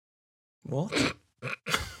What?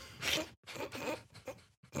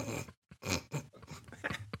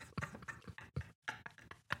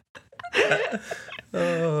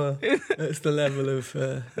 Oh, that's the level of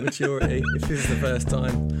maturity. If this is the first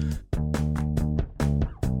time.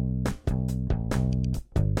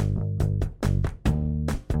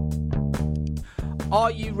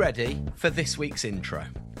 Are you ready for this week's intro?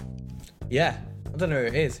 Yeah. I don't know who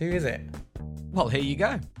it is. Who is it? Well, here you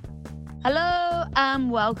go. Hello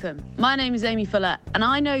and welcome. My name is Amy Fuller and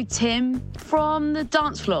I know Tim from the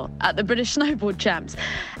dance floor at the British Snowboard Champs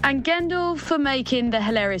and Gendel for making the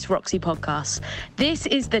hilarious Roxy podcast. This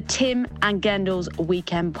is the Tim and Gendel's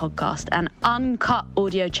Weekend podcast, an uncut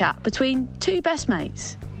audio chat between two best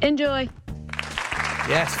mates. Enjoy.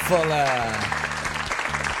 Yes, Fuller.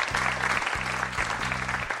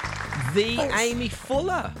 The Amy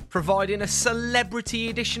Fuller, providing a celebrity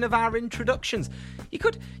edition of our introductions. You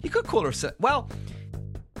could call her well.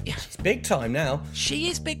 She's big time now. She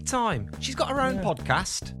is big time. She's got her own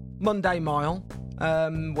podcast, Monday Mile,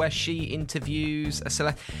 where she interviews a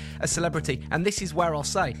celebrity. And this is where I'll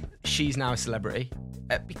say she's now a celebrity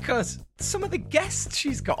because some of the guests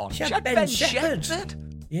she's got on. She had Ben Shepherd.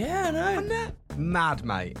 Yeah, I know. Wasn't it? Mad,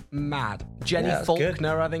 mate. Mad. Jenny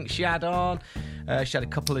Faulkner, good. I think she had on. She had a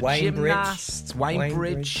couple of gymnasts. Wayne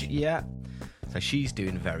Bridge. Yeah. So she's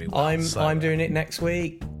doing very well. I'm doing it next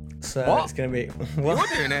week. So what? It's going to be... What?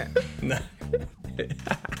 You're doing it? No.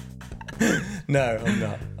 No,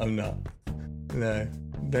 I'm not. No.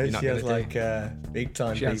 She has like big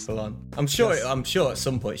time people on. I'm sure at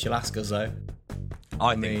some point she'll ask us though.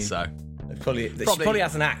 I think so. She probably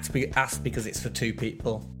hasn't asked because it's for two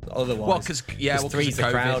people. Otherwise, three's a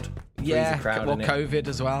crowd. Yeah, COVID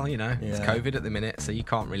as well. You know, it's COVID at the minute, so you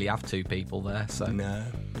can't really have two people there. So no,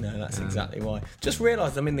 that's exactly why. Just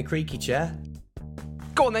realised I'm in the creaky chair.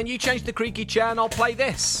 Go on then, you change the creaky chair, and I'll play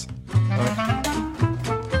this.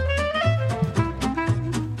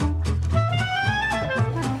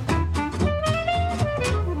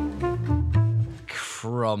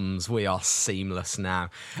 Crumbs, we are seamless now.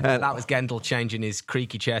 That was Gendel changing his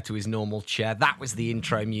creaky chair to his normal chair. That was the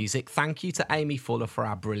intro music. Thank you to Amy Fuller for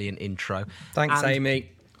our brilliant intro. Thanks, and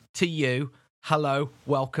Amy. To you, hello,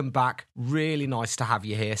 welcome back. Really nice to have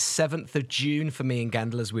you here. 7th of June for me and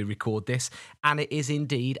Gendel as we record this. And it is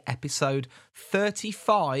indeed episode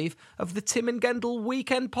 35 of the Tim and Gendel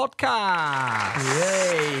Weekend Podcast.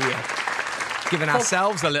 Yay. Giving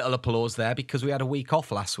ourselves a little applause there because we had a week off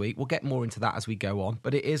last week. We'll get more into that as we go on.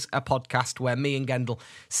 But it is a podcast where me and Gendel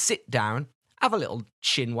sit down, have a little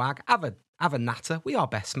chin wag, have a natter. We are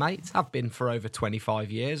best mates. Have been for over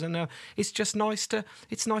 25 years, and it's just nice to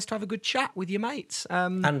have a good chat with your mates.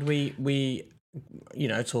 And we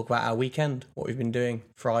talk about our weekend, what we've been doing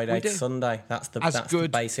Friday to Sunday. That's the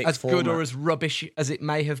basic as format. Good or as rubbish as it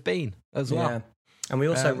may have been as well. Yeah. And we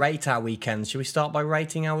also rate our weekends. Should we start by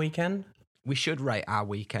rating our weekend? We should rate our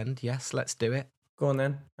weekend. Yes, let's do it. Go on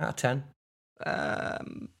then. Out of 10.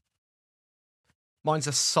 Mine's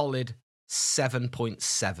a solid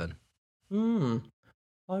 7.7. I'm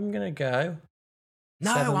going to go.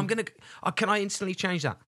 No, 7. I'm going to... can I instantly change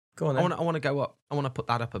that? Go on then. I want to go up. I want to put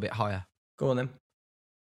that up a bit higher. Go on then.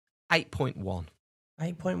 8.1.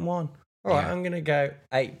 8.1. All right, I'm going to go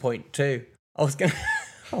 8.2. I was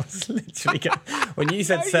literally going when you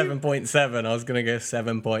said 7.7, I was going to go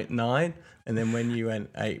 7.9. And then when you went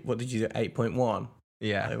 8, what did you do? 8.1?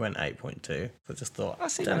 Yeah. I went 8.2. So I just thought, I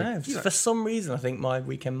don't know. For some reason, I think my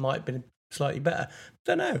weekend might have been slightly better.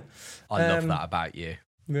 Don't know. I love that about you.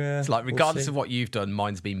 Yeah. It's like, regardless of what you've done,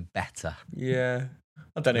 mine's been better. Yeah.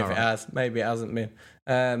 I don't know if it has. Maybe it hasn't been.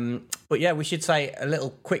 But yeah, we should say a little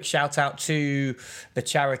quick shout out to the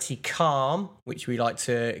charity Calm, which we like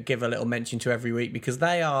to give a little mention to every week because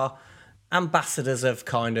they are ambassadors of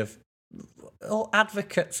or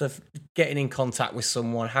advocates of getting in contact with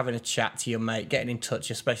someone, having a chat to your mate, getting in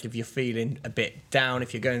touch, especially if you're feeling a bit down,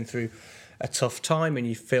 if you're going through a tough time and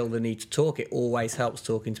you feel the need to talk. It always helps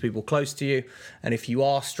talking to people close to you. And if you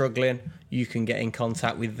are struggling, you can get in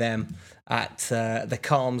contact with them at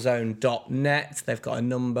thecalmzone.net. They've got a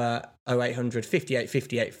number 0800 58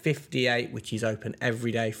 58 58, which is open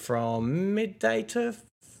every day from midday to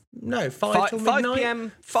 5 till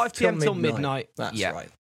midnight. 5 p.m. till midnight. That's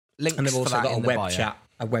right. Links and they've also got a web bio.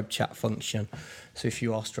 chat function. So if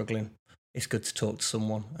you are struggling, it's good to talk to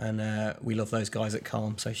someone, and we love those guys at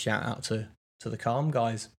Calm. So shout out to the Calm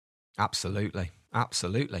guys. Absolutely.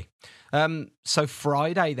 So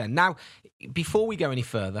Friday then. Now, before we go any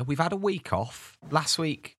further, we've had a week off. Last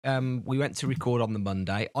week, we went to record on the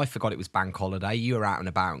Monday. I forgot it was bank holiday. You were out and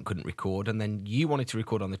about and couldn't record, and then you wanted to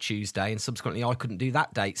record on the Tuesday, and subsequently I couldn't do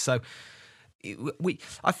that date. So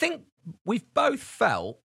I think we've both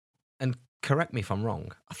felt, and correct me if I'm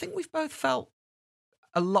wrong, I think we've both felt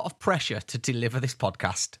a lot of pressure to deliver this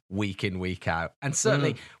podcast week in, week out. And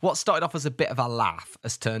certainly what started off as a bit of a laugh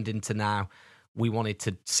has turned into now we wanted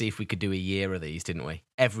to see if we could do a year of these, didn't we?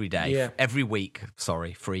 Every day, every week, for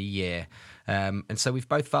a year. And so we've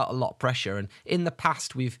both felt a lot of pressure. And in the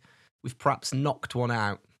past, we've perhaps knocked one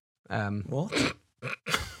out. What?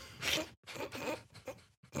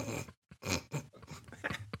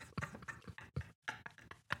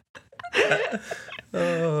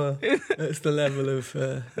 Oh, that's the level of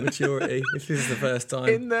maturity. This is the first time.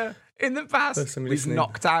 In the past, we've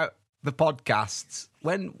knocked out the podcasts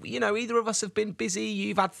when, either of us have been busy,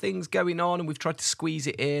 you've had things going on, and we've tried to squeeze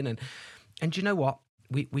it in. And you know what?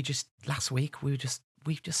 We just, last week, we've just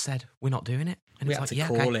said we're not doing it. And we had to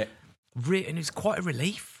call it. And it was quite a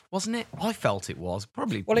relief, wasn't it? I felt it was.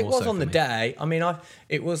 Probably. Well, it was so on the me. day. I mean, I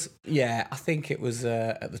think it was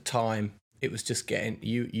at the time, it was just getting,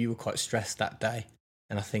 you were quite stressed that day.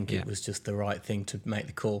 And I think it was just the right thing to make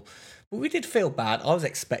the call. But we did feel bad. I was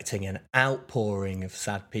expecting an outpouring of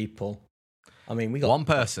sad people. I mean, we got one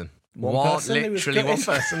person. Literally one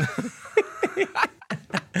person.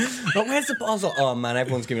 But where's the? I was like, oh man,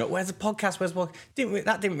 everyone's giving up. Where's the podcast?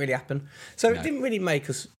 That didn't really happen. So it didn't really make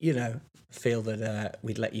us, feel that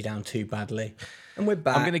we'd let you down too badly. And we're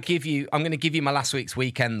back. I'm going to give you my last week's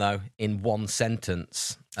weekend though in one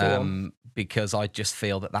sentence, because I just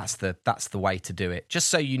feel that that's the way to do it. Just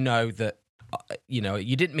so you know that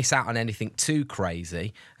you didn't miss out on anything too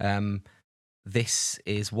crazy. This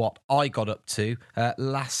is what I got up to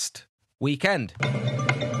last weekend.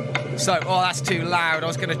 So, that's too loud. I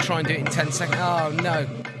was going to try and do it in 10 seconds. Oh, no.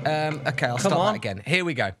 Okay, I'll start that again. Here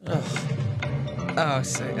we go. Oh,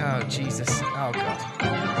 Jesus. Oh,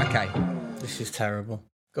 God. Okay. This is terrible.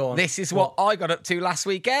 Go on. This is what I got up to last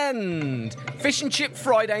weekend. Fish and chip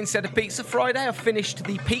Friday instead of pizza Friday. I finished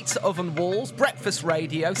the pizza oven walls, breakfast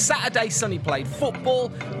radio. Saturday, Sonny played football.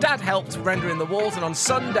 Dad helped rendering the walls. And on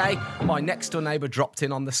Sunday, my next door neighbour dropped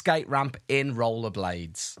in on the skate ramp in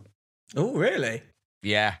rollerblades. Oh, really?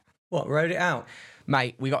 Yeah. What, rode it out?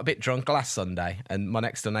 Mate, we got a bit drunk last Sunday, and my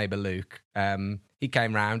next door neighbour, Luke, he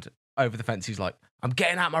came round over the fence. He's like, I'm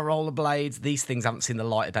getting out my rollerblades. These things haven't seen the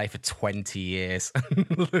light of day for 20 years.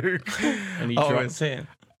 Luke. And he dropped in.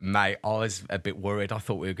 Mate, I was a bit worried. I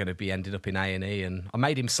thought we were going to be ended up in A&E, and I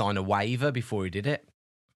made him sign a waiver before he did it.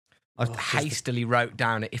 I hastily wrote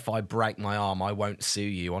down, if I break my arm, I won't sue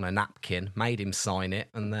you, on a napkin. Made him sign it,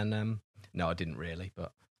 and then, no, I didn't really,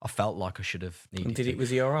 but I felt like I should have needed to. Was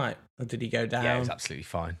he all right? Or did he go down? Yeah, he was absolutely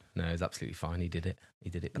fine. No, he was absolutely fine. He did it.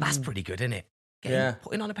 But that's pretty good, isn't it?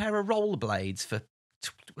 Putting on a pair of rollerblades for...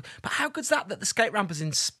 But how good's that the skate ramp has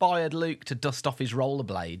inspired Luke to dust off his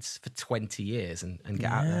rollerblades for 20 years and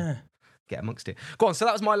get out there, get amongst it. Go on, so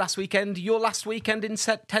that was my last weekend. Your last weekend in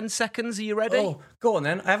 10 seconds. Are you ready? Oh, go on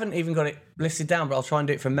then. I haven't even got it listed down, but I'll try and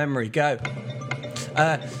do it from memory. Go.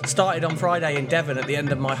 Started on Friday in Devon at the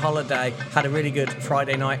end of my holiday. Had a really good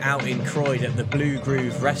Friday night out in Croyd at the Blue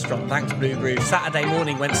Groove restaurant. Thanks, Blue Groove. Saturday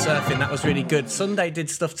morning went surfing. That was really good. Sunday did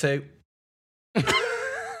stuff too.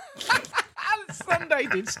 Sunday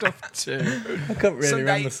did stuff too. I can't really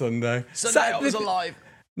remember Sunday. Sunday I was alive.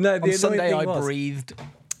 No, on Sunday I breathed.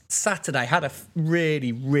 Saturday had a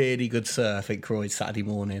really, really good surf at Croyd Saturday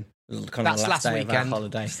morning. Kind of That's last day weekend. Of our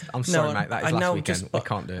holiday. I'm sorry, mate. That is last weekend. We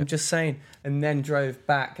can't do it. I'm just saying. And then drove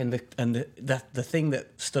back, and the thing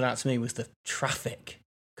that stood out to me was the traffic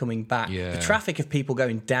coming back. Yeah. The traffic of people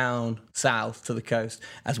going down south to the coast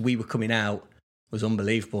as we were coming out was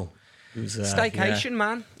unbelievable. It was, staycation,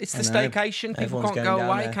 man. It's the staycation. People can't go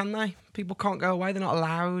away, can they? People can't go away. They're not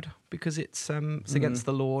allowed because it's against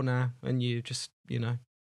the law now, and you just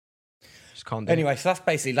can't do Anyway, so that's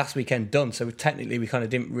basically last weekend done. So technically, we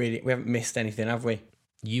haven't missed anything, have we?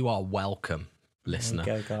 You are welcome, listener.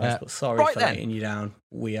 There you go, guys. But sorry for letting you down.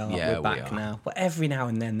 We're back now. But every now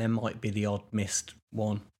and then there might be the odd missed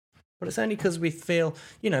one. But it's only because we feel,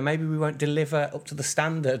 maybe we won't deliver up to the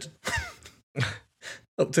standard.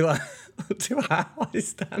 up to our high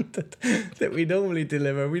standard that we normally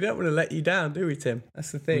deliver. We don't want to let you down, do we, Tim?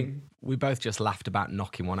 That's the thing. We both just laughed about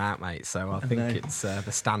knocking one out, mate. So I think it's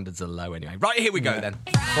the standards are low anyway. Right, here we go then.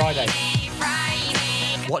 Friday.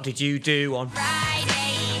 What did you do on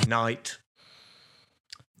Friday night?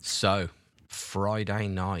 So, Friday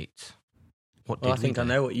night. What did we do? I think I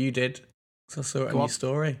know what you did. So I saw it on your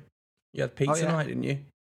story. You had pizza night, didn't you?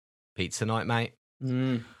 Pizza night, mate.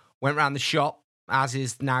 Went round the shop, as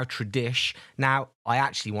is now tradition. Now, I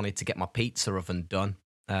actually wanted to get my pizza oven done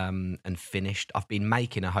and finished. I've been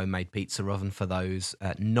making a homemade pizza oven for those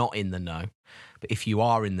not in the know. But if you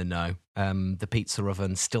are in the know, the pizza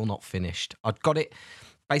oven's still not finished. I've got it.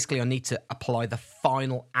 Basically, I need to apply the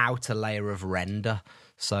final outer layer of render.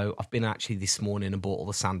 So I've been actually this morning and bought all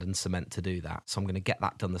the sand and cement to do that. So I'm going to get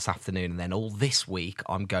that done this afternoon. And then all this week,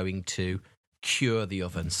 I'm going to cure the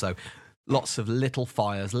oven. So lots of little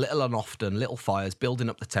fires, little and often, little fires, building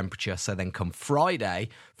up the temperature. So then come Friday,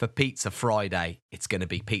 for Pizza Friday, it's going to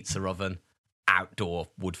be pizza oven, outdoor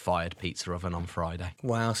wood-fired pizza oven on Friday.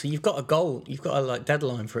 Wow, so you've got a goal. You've got a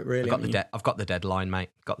deadline for it, really. I've got the deadline, mate.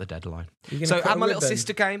 Got the deadline. So my little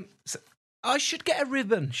sister came. So I should get a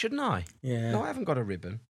ribbon, shouldn't I? Yeah. No, I haven't got a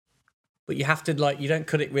ribbon. But you have to you don't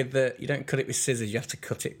cut it with scissors. You have to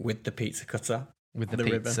cut it with the pizza cutter. With the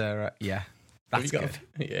pizza, yeah. That's good.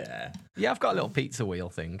 Yeah. Yeah, I've got a little pizza wheel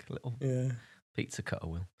thing, a little pizza cutter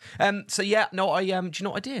wheel. Do you know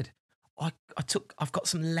what I did? I've got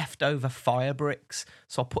some leftover fire bricks,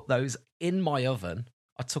 so I put those in my oven.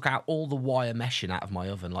 I took out all the wire meshing out of my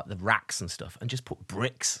oven, like the racks and stuff, and just put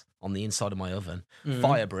bricks on the inside of my oven,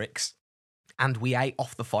 fire bricks, and we ate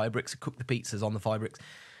off the fire bricks and cooked the pizzas on the fire bricks.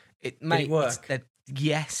 Did it work?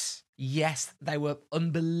 Yes, they were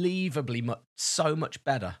unbelievably so much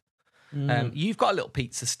better. You've got a little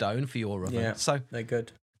pizza stone for your oven, so they're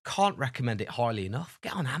good. Can't recommend it highly enough.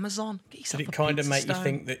 Get on Amazon. Get yourself Did it a kind of pizza make stone. you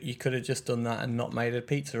think that you could have just done that and not made a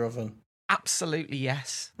pizza oven? Absolutely,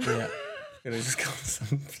 yes. Yeah. Could have just got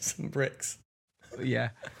some bricks. Yeah.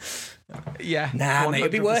 Nah, mate, it'll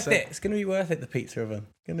be 100%. worth it. It's going to be worth it, the pizza oven.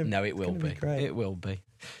 No, it will be. Great. It will be.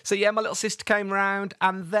 So, yeah, my little sister came round,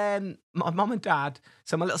 and then my mum and dad.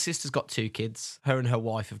 So, my little sister's got 2 kids. Her and her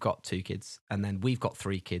wife have got 2 kids. And then we've got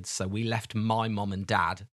 3 kids. So, we left my mum and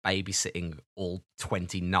dad babysitting all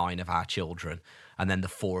 29 of our children. And then the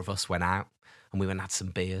 4 of us went out, and we went and had some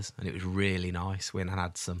beers, and it was really nice. We went and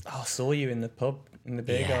had some. Oh, I saw you in the pub, in the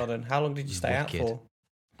beer garden. How long did you stay out for?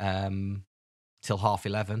 Till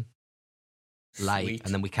 11:30. Late. Sweet.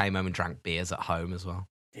 And then we came home and drank beers at home as well.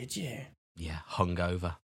 Did you? Yeah,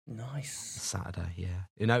 hungover. Nice. Saturday, yeah.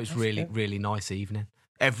 You know, it was That's really, good. really nice evening.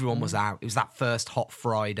 Everyone was out. It was that first hot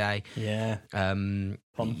Friday. Yeah. You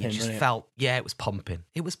Pumping, just wasn't it? felt, it was pumping.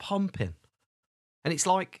 It was pumping. And it's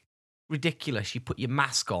like ridiculous. You put your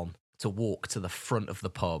mask on to walk to the front of the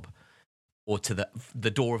pub or to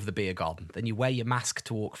the door of the beer garden. Then you wear your mask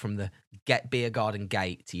to walk from the beer garden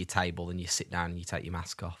gate to your table, and you sit down and you take your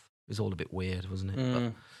mask off. It was all a bit weird, wasn't it?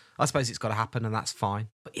 But I suppose it's got to happen, and that's fine.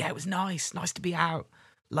 But yeah, it was nice. Nice to be out.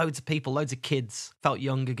 Loads of people, loads of kids. Felt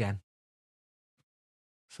young again.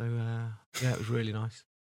 So, it was really nice.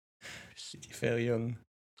 Did you feel young?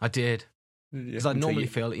 I did. Because I normally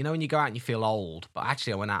feel. feel, when you go out and you feel old, but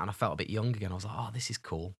actually I went out and I felt a bit young again. I was like, oh, this is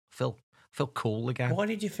cool. I feel cool again. Why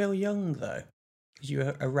did you feel young, though? Because you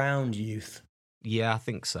were around youth. Yeah, I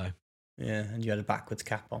think so. Yeah, and you had a backwards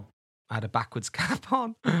cap on. I had a backwards cap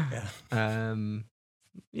on. Yeah.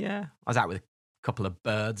 Yeah. I was out with a couple of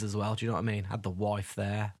birds as well. Do you know what I mean? Had the wife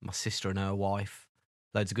there, my sister and her wife.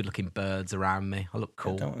 Loads of good-looking birds around me. I look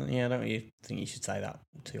cool. Don't you think you should say that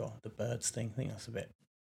to the birds thing? I think that's a bit...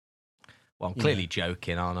 Well, I'm clearly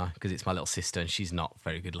joking, aren't I? Because it's my little sister and she's not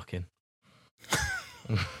very good-looking.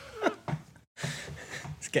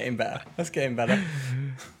 It's getting better. That's getting better.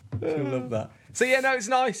 I love that. So, yeah, no, it's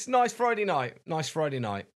nice. Nice Friday night.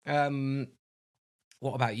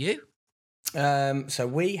 What about you? So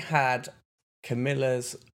we had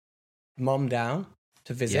Camilla's mum down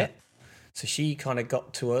to visit. Yeah. So she kind of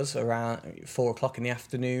got to us around 4:00 in the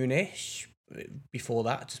afternoon-ish. Before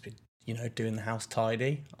that, just been, doing the house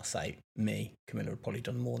tidy. I'll say me. Camilla had probably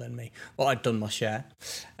done more than me. Well, I'd done my share.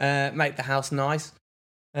 Make the house nice.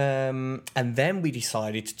 And then we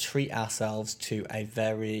decided to treat ourselves to a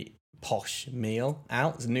very posh meal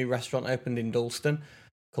out. There's a new restaurant opened in Dalston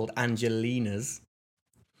called Angelina's.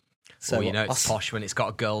 So it's posh when it's got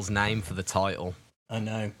a girl's name for the title. I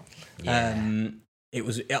know. Yeah.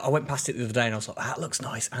 I went past it the other day and I was like, that looks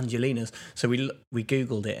nice, Angelina's. So we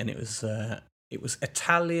Googled it and it was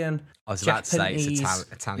Italian. I was about Japanese, to say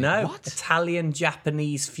it's Italian. No, What? Italian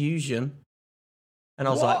Japanese fusion. And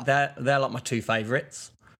I was What? like, they're like my 2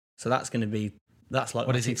 favourites. So that's like What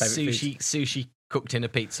my is 2 it? favourite foods. Sushi cooked in a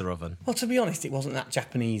pizza oven. Well, to be honest, it wasn't that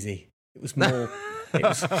Japanesey. It was more.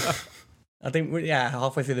 I think,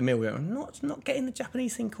 halfway through the meal, we were not getting the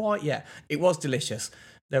Japanese thing quite yet. It was delicious.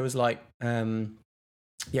 There was like,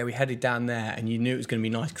 we headed down there, and you knew it was going to be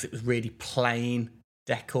nice because it was really plain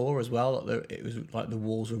decor as well. It was like the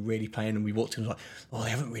walls were really plain, and we walked in and was like, oh, they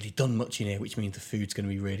haven't really done much in here, which means the food's going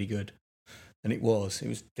to be really good. And it was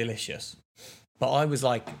delicious. But I was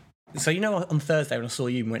like, So on Thursday when I saw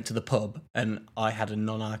you and went to the pub and I had a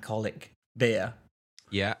non-alcoholic beer.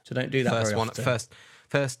 Yeah. So don't do that First very one. often.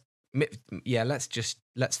 First. Yeah.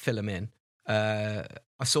 Let's fill them in. I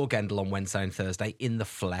saw Gendel on Wednesday and Thursday in the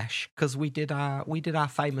flesh because we did our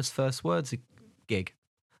famous first words gig.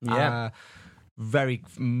 Yeah. Very,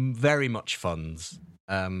 very much funs.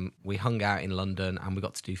 We hung out in London and we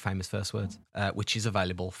got to do famous first words, which is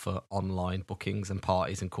available for online bookings and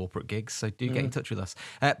parties and corporate gigs. So do get in touch with us.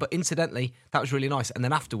 But incidentally, that was really nice. And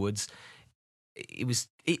then afterwards, it was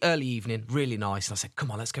early evening, really nice. And I said,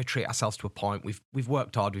 come on, let's go treat ourselves to a pint. We've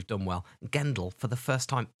worked hard, we've done well. And Gendel, for the first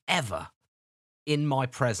time ever in my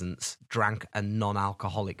presence, drank a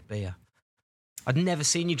non-alcoholic beer. I'd never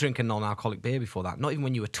seen you drink a non-alcoholic beer before that, not even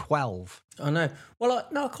when you were 12. I know. Well,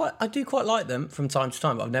 I do quite like them from time to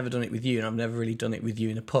time, but I've never done it with you, and I've never really done it with you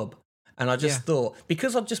in a pub. And I just thought,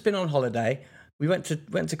 because I've just been on holiday, we went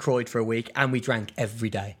to Croyd for a week, and we drank every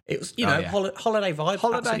day. It was, holiday vibe,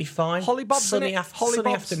 absolutely fine. Hollybobs, sunny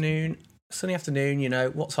afternoon. Sunny afternoon.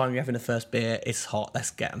 What time are you having the first beer? It's hot. Let's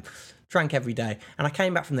get them. Drank every day, and I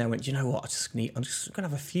came back from there and went, you know what? I'm just going to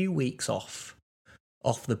have a few weeks off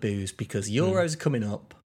the booze because Euros are coming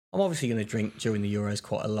up. I'm obviously going to drink during the Euros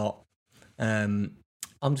quite a lot. I'm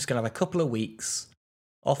just going to have a couple of weeks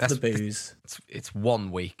off the booze. It's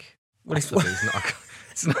 1 week. Well, off the booze,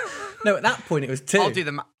 it's not. No, at that point it was 2. I'll do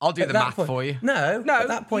the math for you. No, at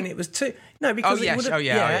that point it was 2. No, because yeah.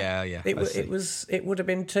 It would have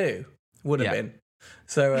been 2. Would have been.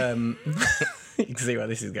 So you can see where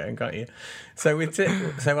this is going, can't you? So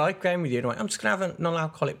I came with you and I went, I'm just going to have a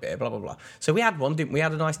non-alcoholic beer, blah, blah, blah. So we had one, didn't we?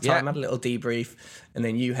 Had a nice time, had a little debrief, and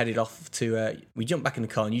then you headed off to, we jumped back in the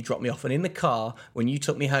car and you dropped me off. And in the car, when you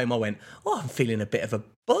took me home, I went, I'm feeling a bit of a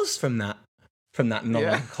buzz from that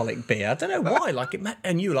non-alcoholic beer. I don't know why.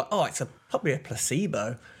 And you were like, it's probably a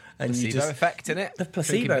placebo. And placebo effect, innit? The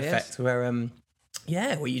placebo effect where,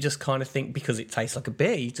 where you just kind of think because it tastes like a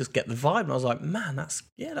beer, you just get the vibe. And I was like, man, that's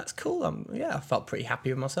cool. I felt pretty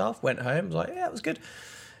happy with myself. Went home, was like, it was good.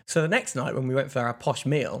 So the next night when we went for our posh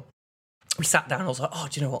meal, we sat down. I was like,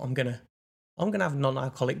 do you know what? I'm gonna have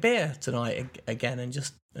non-alcoholic beer tonight again, and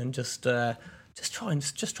just trying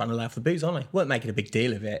to lay off the booze, aren't I? Weren't making a big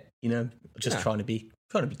deal of it, trying to be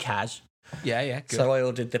cash. Yeah, good. So I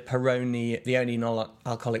ordered the Peroni. The only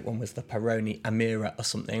non-alcoholic one was the Peroni Amira or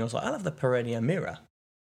something. I was like, I'll have the Peroni Amira.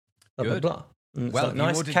 Blah, good. blah, blah. Well,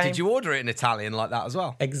 nice. Did you order it in Italian like that as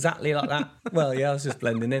well? Exactly like that. Well, yeah, I was just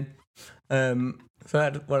blending in. So I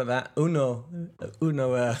had one of that. Uno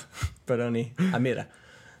Peroni Amira,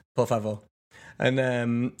 por favor. And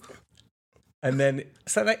then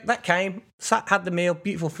so that came. Had the meal,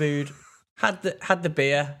 beautiful food. Had the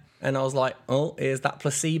beer. And I was like, here's that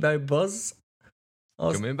placebo buzz.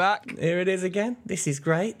 Coming back. Here it is again. This is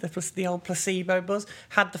great. The old placebo buzz.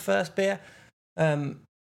 Had the first beer.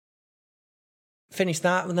 Finished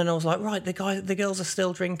that. And then I was like, right, the girls are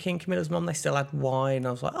still drinking. Camilla's mum, they still had wine.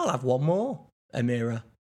 I was like, I'll have one more. Amira.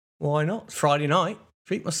 Why not? It's Friday night.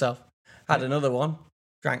 Treat myself. Had another one.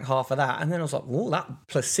 Drank half of that. And then I was like, that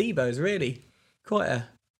placebo is really quite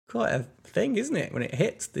a thing, isn't it? When it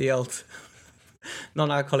hits the old...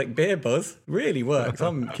 non-alcoholic beer buzz really works.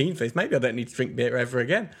 I'm keen for this. Maybe I don't need to drink beer ever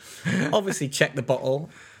again. Obviously checked the bottle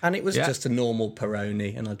and it was just a normal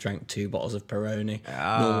Peroni, and I drank 2 bottles of Peroni,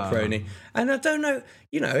 normal Peroni. And I don't know,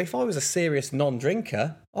 if I was a serious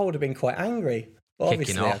non-drinker, I would have been quite angry. But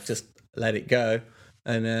obviously I've just let it go.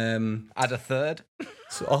 And add a third.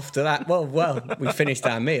 So after that, well, we finished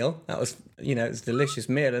our meal. That was, it was a delicious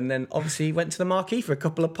meal. And then obviously went to the marquee for a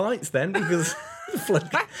couple of pints then because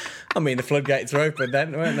the floodgates were open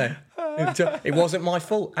then, weren't they? It wasn't my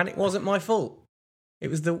fault. And it wasn't my fault. It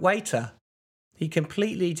was the waiter. He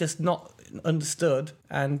completely just not understood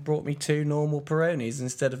and brought me 2 normal Peronis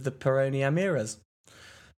instead of the Peroni Amiras.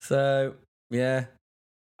 So, yeah.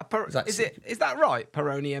 Is that right?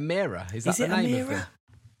 Peroni Amira? Is that the name of it?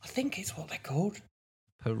 I think it's what they're called.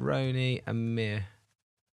 Peroni Amir.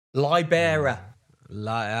 Libera. Okay.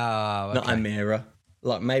 Not Amira.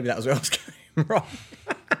 Like, maybe that was where I was going wrong.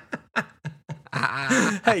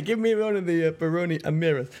 Hey, give me one of the Peroni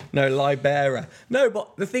Amiras. No, Libera. No,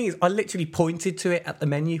 but the thing is, I literally pointed to it at the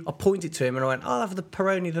menu. I pointed to him and I went, I'll have the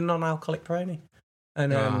Peroni, the non-alcoholic Peroni.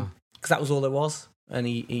 And because that was all there was. And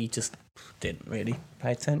he just didn't really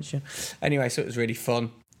pay attention. Anyway, so it was really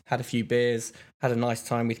fun. Had a few beers. Had a nice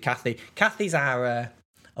time with Kathy. Kathy's our...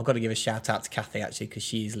 I've got to give a shout out to Kathy, actually, because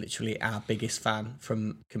she's literally our biggest fan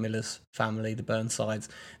from Camilla's family, the Burnsides.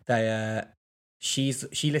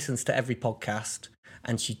 She listens to every podcast,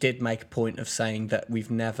 and she did make a point of saying that we've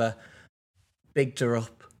never bigged her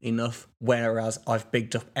up enough, whereas I've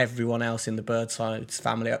bigged up everyone else in the Birdsides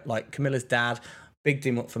family. Like Camilla's dad, bigged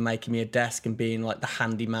him up for making me a desk and being like the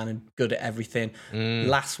handyman and good at everything.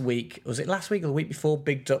 Last week, was it last week or the week before,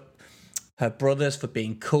 bigged up her brothers for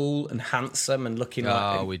being cool and handsome and looking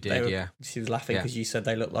like... Oh, we did, yeah. She was laughing because you said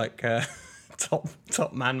they look like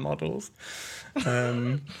top man models.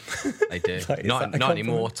 They do. Like, not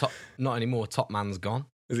anymore. Not anymore. Top man's gone.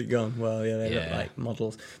 Is it gone? Well, yeah, they look like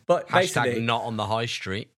models. But basically... Hashtag not on the high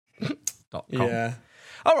street. .com. Yeah.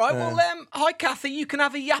 All right, well, hi, Kathy. You can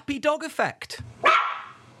have a yappy dog effect.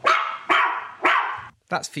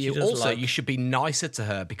 That's for you. Also, you should be nicer to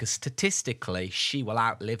her because statistically, she will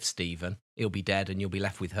outlive Stephen. He'll be dead and you'll be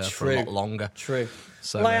left with her for a lot longer. True.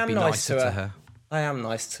 So I am be nicer to her. I am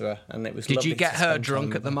nice to her, and it was. Did you get her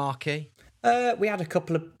drunk at the marquee? We had a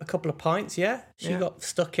couple of pints. Yeah, she got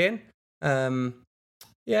stuck in.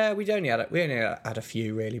 Yeah, we only had a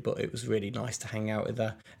few really, but it was really nice to hang out with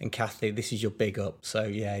her. And Kathy, this is your big up. So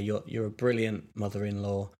yeah, you're a brilliant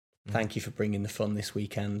mother-in-law. Thank you for bringing the fun this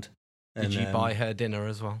weekend. Did you buy her dinner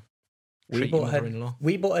as well? We bought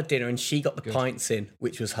her dinner, and she got the pints in,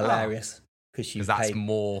 which was hilarious because that's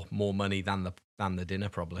more money than the dinner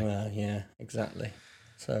probably. Well, yeah, exactly.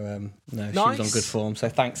 So no, nice. She was on good form. So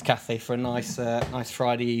thanks, Kathy, for a nice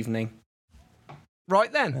Friday evening.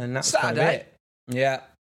 Right then, and that's Saturday. Kind of it. Yeah.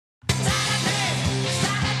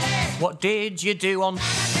 Saturday. What did you do on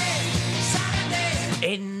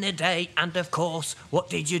Saturday? In the day? And of course, what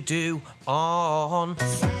did you do on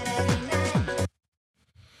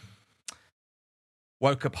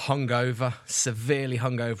Woke up hungover, severely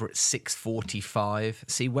hungover at 6:45.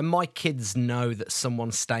 See, when my kids know that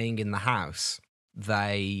someone's staying in the house,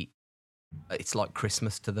 it's like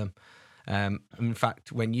Christmas to them. In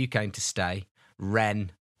fact, when you came to stay,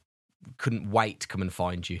 Ren couldn't wait to come and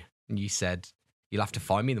find you. And you said, you'll have to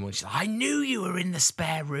find me in the morning. She's like, I knew you were in the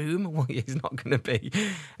spare room. Well, he's not going to be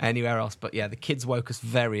anywhere else. But yeah, the kids woke us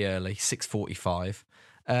very early, 6:45.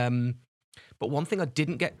 But one thing I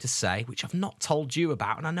didn't get to say, which I've not told you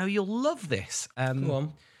about, and I know you'll love this. Go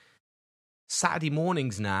on. Saturday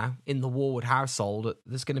mornings now in the Warwood household,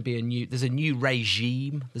 there's going to be a new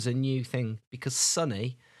regime. There's a new thing because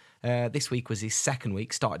Sonny, this week was his second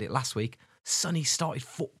week, started it last week. Sonny started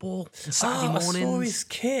football on Saturday mornings. I saw his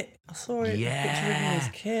kit. I saw it. Yeah. His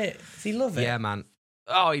kit. Does he love it? Yeah, man.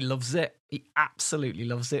 Oh, he loves it. He absolutely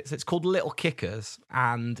loves it. So it's called Little Kickers,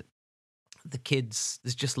 and the kids,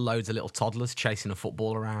 there's just loads of little toddlers chasing a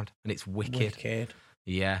football around, and it's wicked.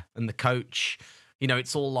 Yeah, and the coach,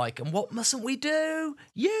 it's all like, and what mustn't we do?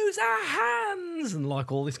 Use our hands, and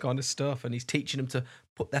like all this kind of stuff. And he's teaching them to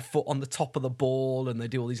put their foot on the top of the ball, and they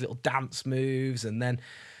do all these little dance moves, and then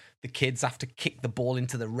the kids have to kick the ball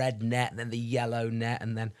into the red net and then the yellow net.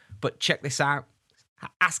 But check this out.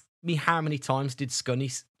 Ask me how many times did Sonny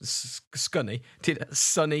score?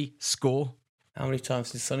 How many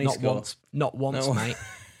times did Sonny score? Not once, mate.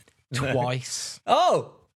 Twice.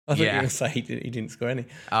 Oh! I thought you were going to say he didn't score any.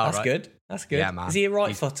 That's good. That's good. Yeah, man. Is he a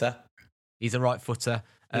right footer? He's a right footer.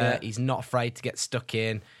 He's not afraid to get stuck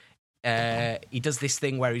in. He does this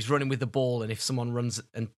thing where he's running with the ball, and if someone runs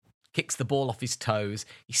and kicks the ball off his toes,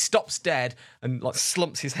 he stops dead and like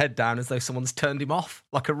slumps his head down as though someone's turned him off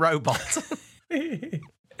like a robot. And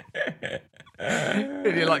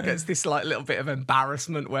he like gets this like little bit of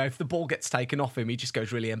embarrassment where if the ball gets taken off him, he just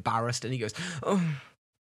goes really embarrassed and he goes, oh,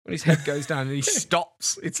 when his head goes down and he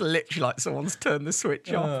stops. It's literally like someone's turned the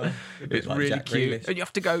switch off. It's like really cute. And you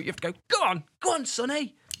have to go, go on,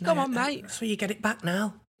 Sonny. Come on, mate. So you get it back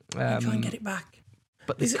now. Try and get it back.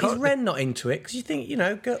 But is Ren not into it? Because you think,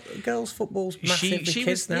 girls' football's massive with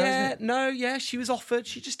kids now, isn't it? She was offered.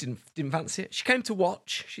 She just didn't fancy it. She came to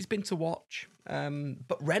watch. She's been to watch.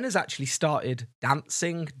 But Ren has actually started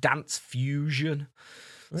dancing, dance fusion.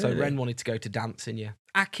 Really? So Ren wanted to go to dancing, yeah.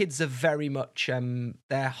 Our kids are very much,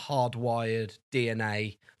 they're hardwired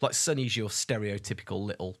DNA. Like Sonny's your stereotypical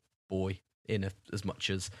little boy as much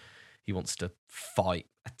as he wants to fight,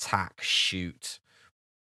 attack, shoot,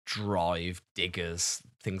 drive, diggers,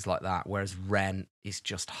 things like that. Whereas Ren is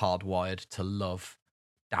just hardwired to love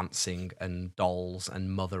dancing and dolls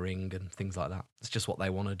and mothering and things like that. It's just what they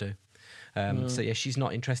want to do. So yeah, she's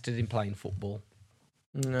not interested in playing football.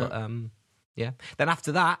 No. But yeah. Then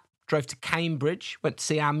after that, drove to Cambridge, went to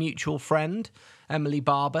see our mutual friend, Emily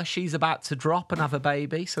Barber. She's about to drop and have a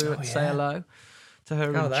baby, so we went to say hello to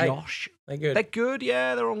her and Josh. They're good. They're good,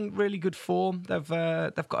 yeah. They're on really good form. They've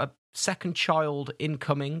got a second child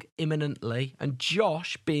incoming imminently, and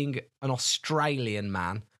Josh, being an Australian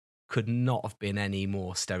man, could not have been any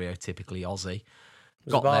more stereotypically Aussie.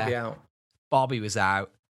 Was Barbie out? Barbie was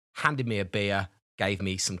out, handed me a beer, gave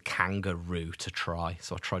me some kangaroo to try.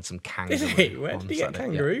 So I tried some kangaroo. Did he? Where did he get Saturday.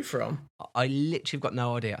 kangaroo Yeah. from? I literally have got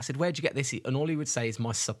no idea. I said, where'd you get this? And all he would say is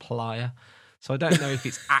my supplier. So I don't know if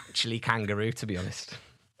it's actually kangaroo, to be honest.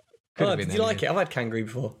 Did you like it? I've had kangaroo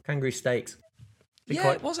before. Kangaroo steaks.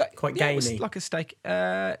 It was quite yeah, gamey. It was like a steak.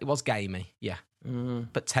 It was gamey, yeah.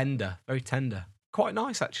 But tender, very tender. Quite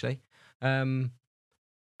nice, actually. And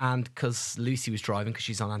because Lucy was driving, because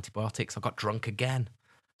she's on antibiotics, I got drunk again.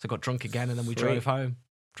 So I got drunk again, and then we drove home.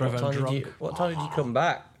 Drove home drunk. What time did you come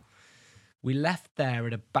back? We left there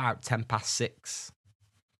at about 6:10.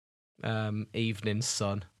 Evening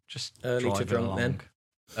sun. Just Early to drunk, along. then?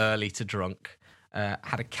 Early to drunk.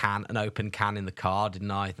 Had an open can in the car,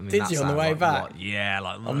 didn't I? I mean, Did you on the way back? Yeah,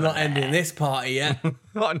 like I'm not ending this party yet.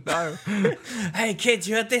 I know. Hey kids,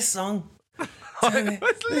 you heard this song?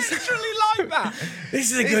 It's literally like that.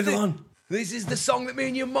 This is a good one. This is the song that me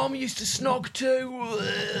and your mum used to snog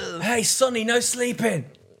to. Hey Sonny, no sleeping.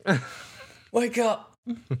 Wake up.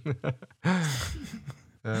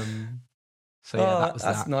 So yeah, that was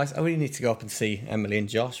that's that. nice. I really need to go up and see Emily and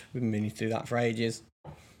Josh. We've been meaning to do that for ages.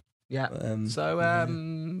 Yeah.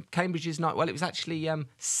 Cambridge's night. Well, it was actually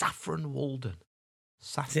Saffron Walden.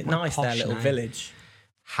 Is it nice, their little village?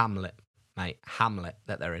 Hamlet, mate. Hamlet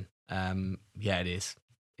that they're in. Yeah, it is.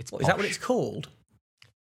 It's Is that what it's called?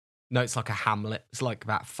 No, it's like a hamlet. It's like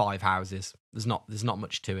about 5 houses. There's not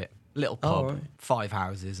much to it. Little pub, right. 5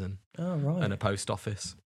 houses and a post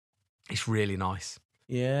office. It's really nice.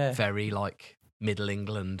 Yeah. Very like Middle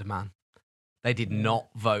England, man. They did not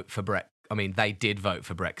vote for Brexit. I mean, they did vote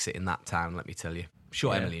for Brexit in that town, let me tell you. I'm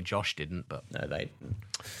sure Emily and Josh didn't, but... No, they didn't.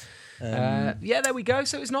 yeah, there we go.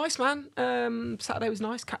 So it was nice, man. Saturday was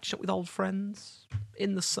nice. Catching up with old friends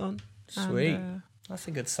in the sun. Sweet. That's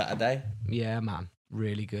a good Saturday. Yeah, man.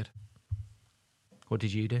 Really good. What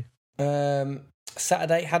did you do?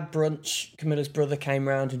 Saturday, had brunch. Camilla's brother came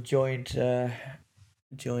round and joined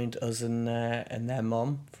us and their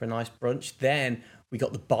mum for a nice brunch. Then we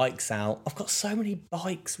got the bikes out. I've got so many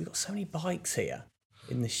bikes. We've got so many bikes here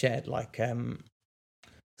in the shed.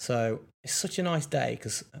 So it's such a nice day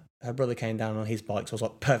because her brother came down on his bike. So I was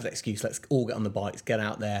like, perfect excuse. Let's all get on the bikes, get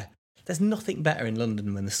out there. There's nothing better in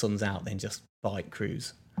London when the sun's out than just bike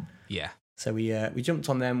cruise. Yeah. So we jumped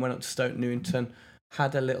on them, went up to Stoke Newington,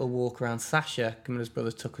 had a little walk around Sasha. Camilla's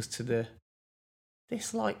brother took us to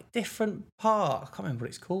this different park. I can't remember what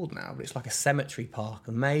it's called now, but it's like a cemetery park.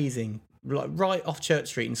 Amazing. Like right off Church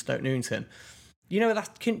Street in Stoke Newington. Do you know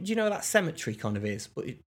where that cemetery kind of is? But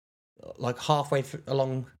like halfway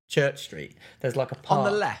along Church Street, there's like a park. On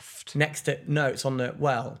the left? Next to... No, it's on the...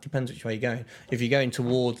 Well, depends which way you're going. If you're going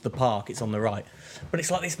towards the park, it's on the right. But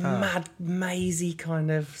it's like this mad, mazy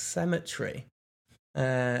kind of cemetery.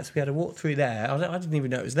 So we had to walk through there. I didn't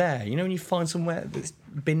even know it was there. You know when you find somewhere that's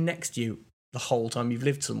been next to you the whole time you've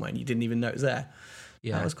lived somewhere and you didn't even know it was there?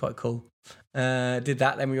 Yeah. That was quite cool. Did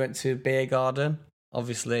that, then we went to Beer Garden,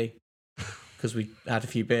 obviously, because we had a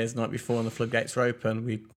few beers the night before and the floodgates were open.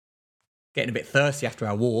 We getting a bit thirsty after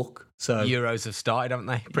our walk. So Euros have started, haven't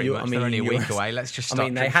they? Pretty much. They're only a week away. Let's just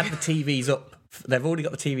start. they had the TVs up. They've already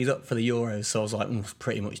got the TVs up for the Euros, so I was like,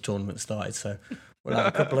 pretty much tournament started. So we'll have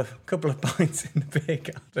a couple of pints in the Beer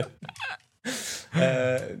Garden.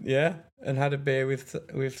 And had a beer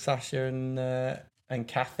with Sasha and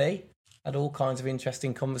Kathy. Had all kinds of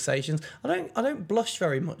interesting conversations. I don't blush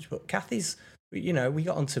very much, but Kathy's, we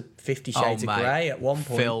got onto 50 Shades of Grey at one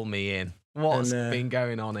point. Fill me in. What's been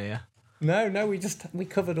going on here? No, we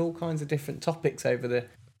covered all kinds of different topics over the.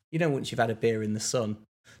 Once you've had a beer in the sun,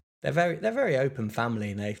 they're very open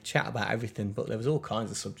family and they chat about everything. But there was all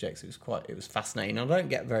kinds of subjects. It was fascinating. I don't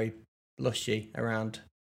get very blushy around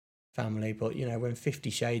family, but when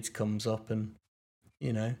 50 Shades comes up and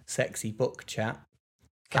sexy book chat.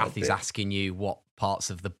 Kathy's asking you what parts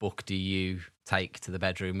of the book do you take to the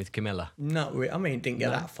bedroom with Camilla? Not really. I mean, it didn't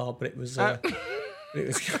get that far, but it was.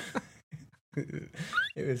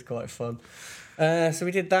 It was quite fun. So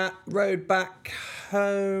we did that, rode back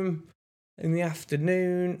home in the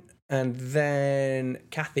afternoon, and then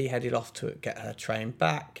Kathy headed off to get her train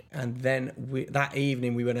back. And then that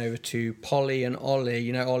evening we went over to Polly and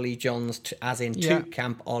Ollie, Ollie Johns, as in Toot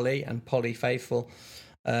Camp Ollie and Polly Faithful.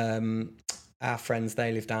 Our friends,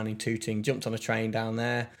 they live down in Tooting, jumped on a train down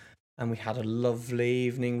there, and we had a lovely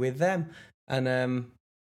evening with them. And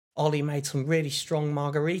Ollie made some really strong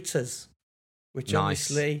margaritas, which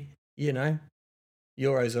obviously,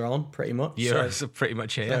 Euros are on pretty much. Euros are pretty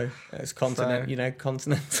much here. So it's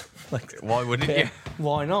continental. Like, why wouldn't you?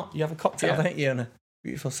 Why not? You have a cocktail, don't you, on a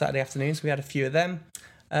beautiful Saturday afternoon. So we had a few of them.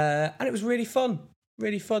 And it was really fun.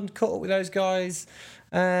 Really fun. Caught up with those guys.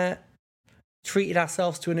 treated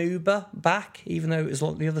ourselves to an Uber back, even though it was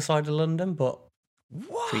like the other side of London. But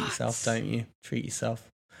treat yourself, don't you? Treat yourself.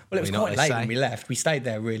 Well, it was quite late when we left. We stayed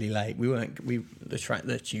there really late.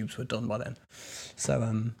 The tubes were done by then,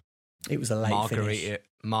 so it was a late finish.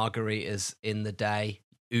 Margaritas in the day,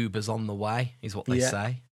 Uber's on the way, is what they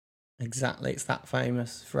say. Exactly, it's that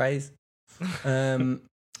famous phrase.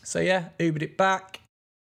 So yeah, Ubered it back,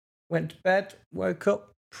 went to bed, woke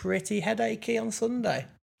up pretty headachy on Sunday.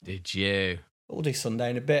 Did you? We'll do Sunday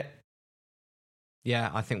in a bit. Yeah,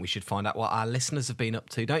 I think we should find out what our listeners have been up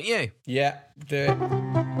to, don't you? Yeah, do it.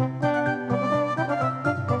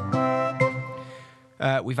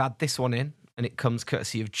 We've had this one in, and it comes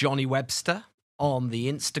courtesy of Johnny Webster on the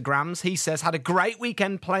Instagrams. He says, had a great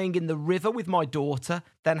weekend playing in the river with my daughter,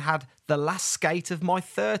 then had the last skate of my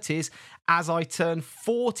 30s as I turn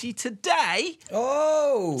 40 today.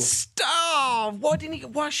 Oh! Stop!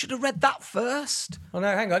 Why should I have read that first? Oh no,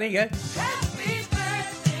 hang on, here you go. Happy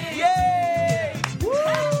birthday! Yay! Woo!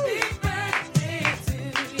 Happy birthday to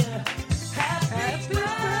you. Happy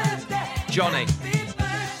birthday! Johnny. Happy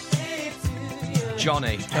birthday to you.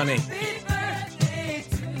 Johnny. Johnny. Happy birthday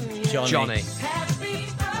to you. Johnny. Happy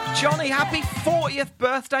birthday. Johnny, happy 40th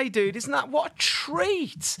birthday, dude. Isn't that what a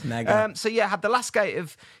treat? Mega. So, yeah, had the last skate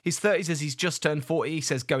of his 30s as he's just turned 40. He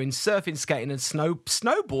says going surfing, skating and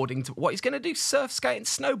snowboarding. What he's going to do, surf, skate and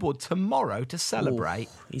snowboard tomorrow to celebrate.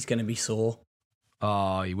 Ooh, he's going to be sore.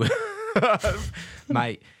 Oh, he will.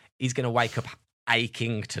 Mate, he's going to wake up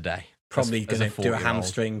aching today. Probably going to do a 40-year-old.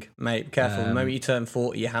 hamstring. Mate, be careful. The moment you turn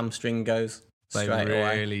 40, your hamstring goes They straight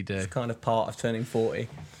away. really do. It's kind of part of turning 40.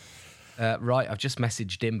 Right, I've just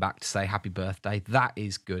messaged him back to say happy birthday. That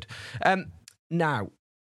is good. Now,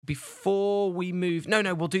 before we move,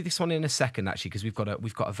 we'll do this one in a second actually, because we've got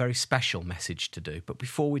a very special message to do. But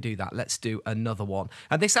before we do that, let's do another one.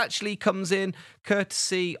 And this actually comes in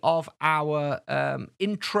courtesy of our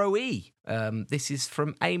introee. This is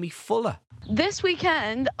from Amy Fuller. This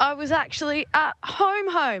weekend, I was actually at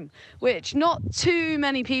home, which not too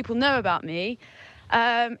many people know about me.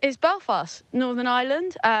 Is Belfast, Northern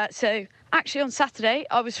Ireland. So actually on Saturday,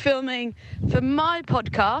 I was filming for my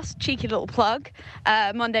podcast, cheeky little plug,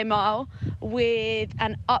 Monday Mile, with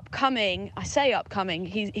an upcoming,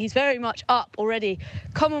 he's very much up already,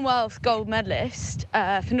 Commonwealth gold medalist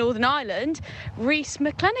for Northern Ireland, Rhys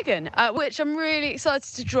McClenaghan, which I'm really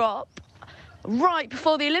excited to drop right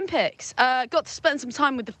before the Olympics. Got to spend some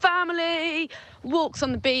time with the family, walks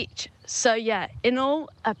on the beach. So yeah, in all,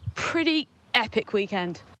 a pretty epic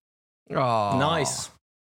weekend. Oh, Nice.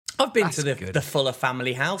 I've been to good. the Fuller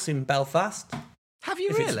family house in Belfast. Have you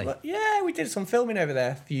If it's- really? Yeah, we did some filming over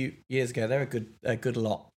there a few years ago. They're a good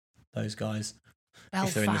lot, those guys.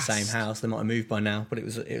 If they're in the same house, they might have moved by now, but it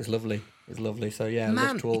was lovely. It was lovely. So yeah, Man,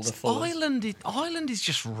 love to all the Fullers. Ireland is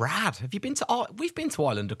just rad. Have you been to? We've been to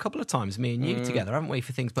Ireland a couple of times, me and you together, haven't we?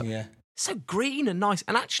 For things, but Yeah. it's so green and nice.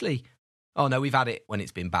 And actually, oh no, we've had it when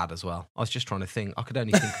it's been bad as well. I was just trying to think. I could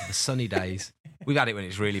only think of the sunny days. We've had it when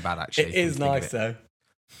it's really bad. Actually, It is nice though.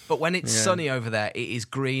 But when it's Yeah. sunny over there, it is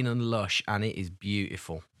green and lush, and it is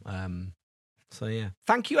beautiful. So yeah,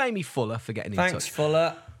 thank you, Amy Fuller, for getting in Thanks, touch.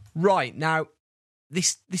 Fuller. Right now,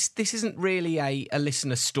 this isn't really a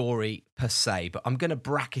listener story per se, but I'm going to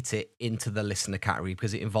bracket it into the listener category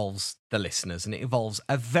because it involves the listeners and it involves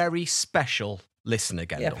a very special listener,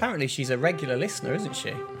 Gendel. Yeah, apparently she's a regular listener, isn't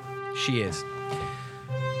she? She is.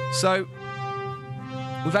 So,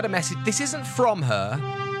 we've had a message. This isn't from her.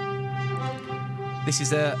 This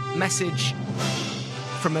is a message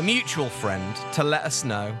from a mutual friend to let us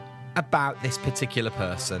know about this particular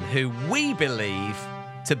person who we believe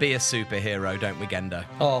to be a superhero, don't we, Gendo?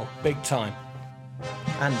 Oh, big time.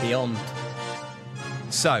 And beyond.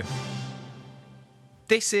 So,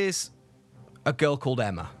 this is a girl called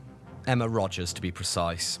Emma Rogers to be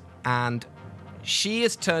precise, and she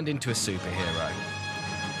has turned into a superhero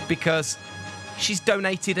because she's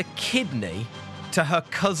donated a kidney to her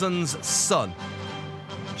cousin's son.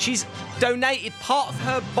 She's donated part of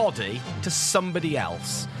her body to somebody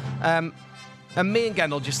else. And me and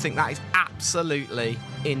Gendel just think that is absolutely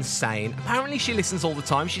insane. Apparently she listens all the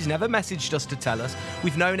time. She's never messaged us to tell us.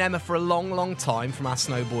 We've known Emma for a long, long time from our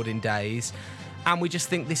snowboarding days. And we just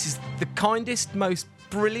think this is the kindest, most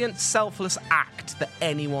brilliant, selfless act that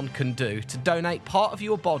anyone can do. To donate part of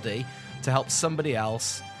your body to help somebody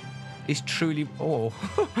else is truly... Oh,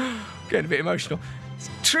 getting a bit emotional. It's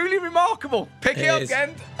truly remarkable. Pick it up, is.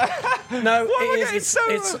 Gent. No, Why am I it getting is. so-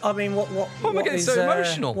 It's. I mean, what am I getting is, so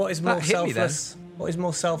emotional? What is That more hit me then. selfless? What is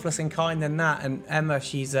more selfless and kind than that? And Emma,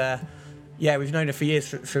 she's yeah, we've known her for years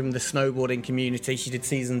from the snowboarding community. She did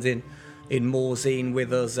seasons in Morzine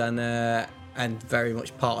with us, and and very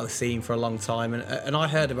much part of the scene for a long time. And I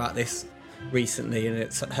heard about this recently, and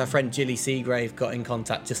it's her friend Gilly Seagrave got in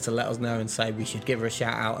contact just to let us know and say we should give her a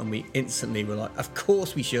shout out, and we instantly were like, of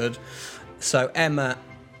course we should. So Emma,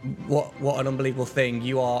 what an unbelievable thing.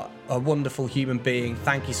 You are a wonderful human being.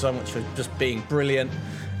 Thank you so much for just being brilliant,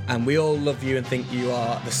 and we all love you and think you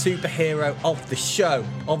are the superhero of the show,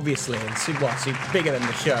 obviously, and bigger than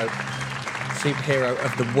the show, superhero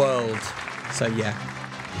of the world. So yeah,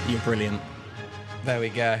 you're brilliant. There we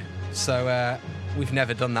go. So we've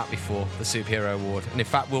never done that before, the Superhero Award. And in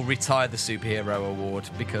fact, we'll retire the Superhero Award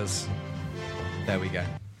because there we go.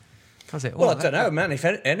 That's it. Well, I don't know, man. If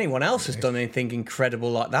anyone else has done anything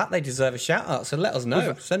incredible like that, they deserve a shout out. So let us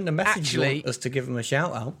know. Send a message to us to give them a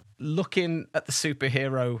shout out. Looking at the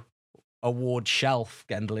Superhero Award shelf,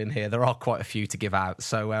 Gendel, in here, there are quite a few to give out.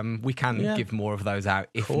 So we can give more of those out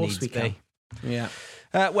if needs be. Yeah.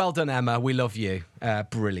 Well done, Emma. We love you.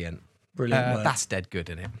 Brilliant. Brilliant work. That's dead good,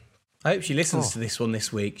 isn't it? I hope she listens to this one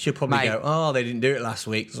this week. She'll probably go, oh, they didn't do it last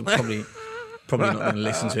week. So probably not going to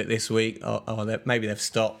listen to it this week. Or maybe they've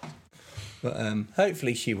stopped. But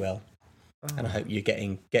hopefully she will. And I hope you're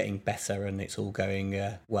getting better and it's all going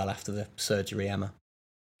well after the surgery, Emma.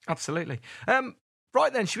 Absolutely.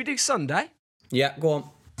 Right then, should we do Sunday? Yeah, go on.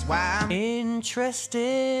 Why I'm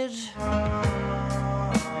interested.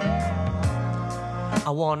 I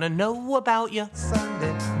want to know about you.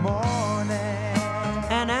 Sunday morning,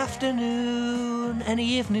 an afternoon, and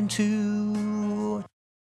evening too.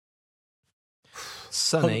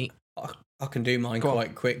 Sunny. I can do mine Go on.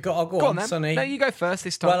 quite quick. Go Go on, then. Sonny. No, you go first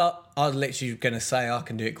this time. Well, I was literally going to say I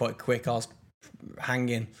can do it quite quick. I was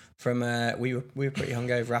hanging from we were pretty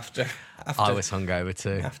hungover after I was hungover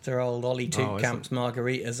too. after old Ollie Two was Camps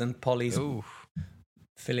margaritas, and Polly's Ooh.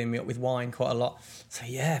 filling me up with wine quite a lot. So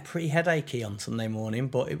yeah, pretty headachy on Sunday morning,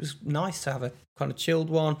 but it was nice to have a kind of chilled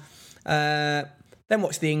one. Then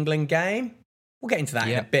watch the England game. We'll get into that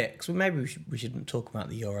in a bit because maybe we shouldn't talk about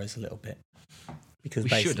the Euros a little bit because We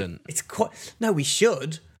basically shouldn't. It's quite we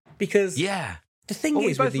should because Yeah. the thing Well,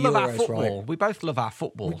 we is both with the love our Euros, football. right? We both love our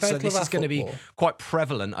football. We both So love this our is going to be football. quite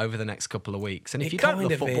prevalent over the next couple of weeks. And if It you don't kind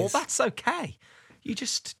love of football, is. that's okay. You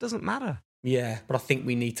just doesn't matter. Yeah, but I think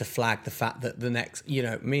we need to flag the fact that the next,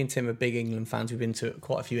 me and Tim are big England fans. We've been to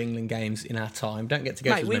quite a few England games in our time. Don't get to go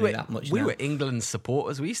Mate, to as we many were that much we now. were England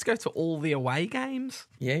supporters. We used to go to all the away games.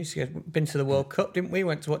 Yeah, been to the World Cup, didn't we?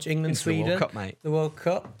 Went to watch England, Been to the Sweden. World Cup, mate. The World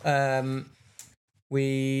Cup.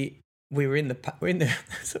 We were in the. Do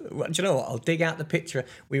you know what? I'll dig out the picture.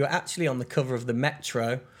 We were actually on the cover of the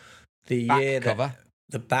Metro. The Back year cover.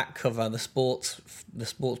 the back cover, the sports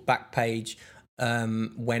back page.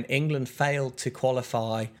 When England failed to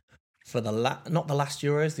qualify for not the last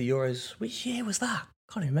Euros, the Euros. Which year was that?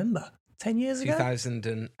 Can't remember. 10 years ago.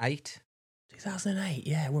 2008. 2008,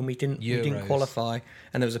 yeah, when we didn't Euros. qualify,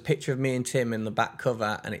 and there was a picture of me and Tim in the back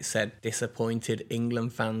cover, and it said, "Disappointed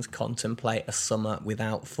England fans contemplate a summer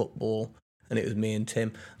without football," and it was me and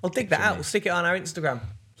Tim. I'll dig that out. We'll stick it on our Instagram.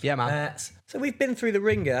 Yeah, man. So we've been through the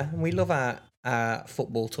ringer, and we love our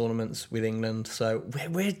football tournaments with England. So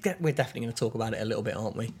we're definitely going to talk about it a little bit,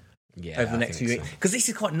 aren't we? Yeah, Over the next few weeks, because this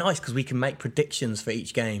is quite nice because we can make predictions for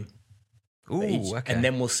each game. Ooh, Each, okay. and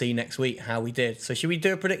then we'll see next week how we did. So should we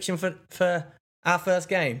do a prediction for our first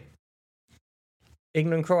game?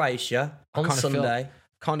 England Croatia on Sunday.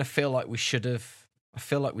 Kind of feel like we should have. I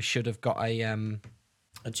feel like we should have got A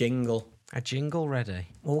jingle. a jingle ready.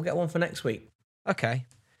 Well, we'll get one for next week. Okay.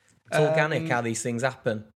 It's organic how these things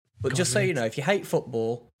happen. But just so you know, if you hate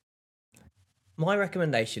football, my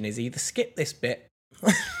recommendation is either skip this bit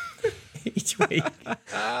each week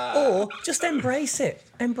or just embrace it.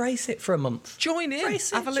 Embrace it for a month. Join in,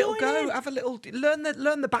 Embrace it, have a little join go, in. have a little learn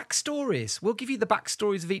the backstories. We'll give you the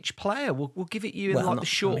backstories of each player. We'll give it you in Well, like not- the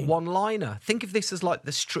short I mean- one-liner. Think of this as like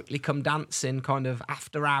the Strictly Come Dancing kind of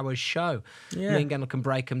after-hours show. Yeah. Me and Gennell can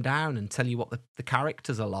break them down and tell you what the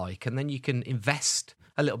characters are like, and then you can invest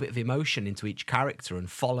a little bit of emotion into each character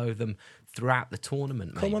and follow them throughout the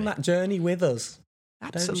tournament. Come on maybe. that journey with us.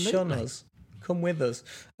 Absolutely. Don't shun us. Come with us.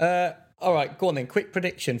 All right, go on then. Quick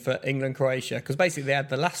prediction for England Croatia, because basically they had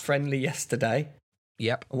the last friendly yesterday.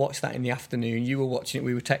 Yep. I watched that in the afternoon. You were watching it.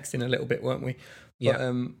 We were texting a little bit, weren't we? Yeah.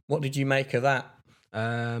 But, what did you make of that?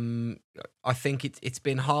 I think it's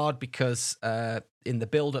been hard because in the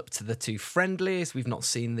build-up to the two friendlies, we've not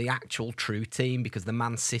seen the actual true team because the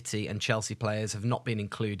Man City and Chelsea players have not been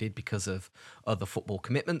included because of other football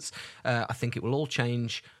commitments. I think it will all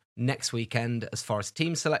change next weekend as far as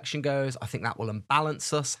team selection goes. I think that will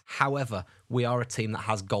unbalance us. However, we are a team that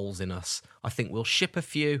has goals in us. I think we'll ship a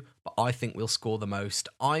few, but I think we'll score the most.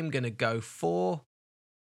 I'm going to go for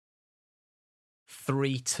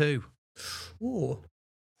 3-2. Ooh.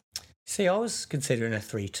 See, I was considering a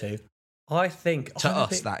 3-2. I think To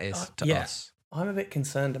us. I'm a bit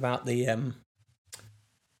concerned about the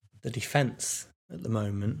defence at the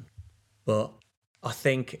moment, but I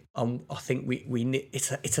think we need,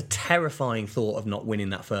 it's a terrifying thought of not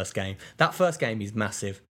winning that first game. That first game is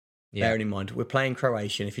massive. Yeah. Bearing in mind we're playing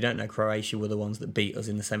Croatia, and if you don't know, Croatia were the ones that beat us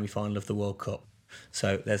in the semi-final of the World Cup.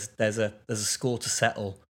 So there's a score to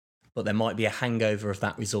settle, but there might be a hangover of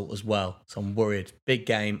that result as well. So I'm worried. Big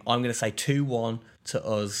game. I'm going to say 2-1 to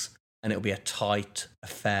us, and it'll be a tight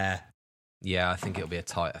affair. Yeah, I think it'll be a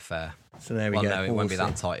tight affair. So there we go. No, it won't be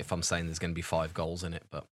that tight if I'm saying there's going to be 5 goals in it.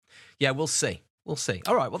 But yeah, we'll see. We'll see.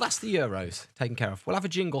 All right, well, that's the Euros taken care of. We'll have a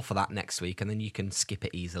jingle for that next week, and then you can skip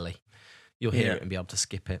it easily. You'll hear it and be able to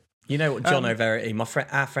skip it. You know what, Jono Verity,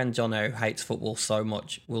 our friend Jono hates football so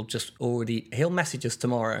much. He'll message us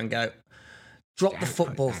tomorrow and go, drop the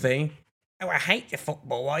football thing. Oh, I hate your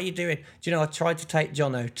football. What are you doing? Do you know, I tried to take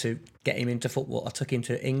Jono to get him into football. I took him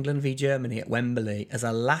to England v Germany at Wembley as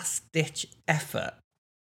a last-ditch effort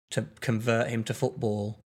to convert him to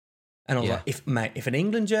football. And I was like, if an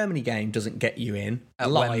England-Germany game doesn't get you in at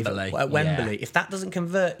live Wembley, if that doesn't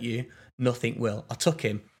convert you, nothing will. I took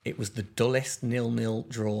him. It was the dullest 0-0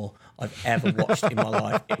 draw I've ever watched in my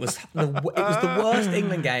life. It was the worst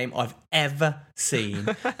England game I've ever seen.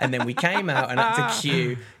 And then we came out and had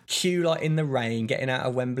to queue like in the rain, getting out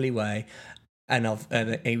of Wembley Way. And I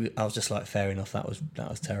was just like, fair enough. That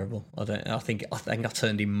was terrible. I think I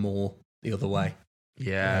turned him more the other way.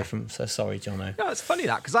 Yeah. So sorry, Jono. No, it's funny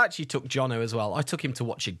that, because I actually took Jono as well. I took him to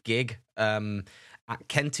watch a gig at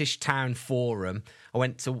Kentish Town Forum. I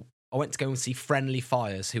went to go and see Friendly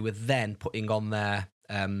Fires, who were then putting on their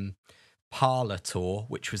Parlour tour,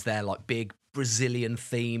 which was their like big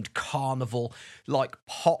Brazilian-themed carnival, like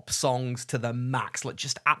pop songs to the max, like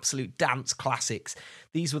just absolute dance classics.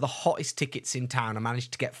 These were the hottest tickets in town. I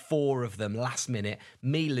managed to get 4 of them last minute.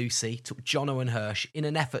 Me, Lucy, took Jono and Hirsch in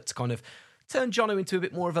an effort to kind of turn Jono into a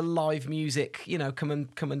bit more of a live music, come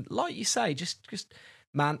and like you say, just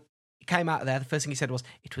man, he came out of there, the first thing he said was,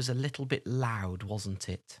 it was a little bit loud, wasn't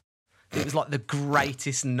it? It was like the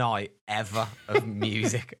greatest night ever of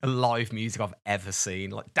music, live music I've ever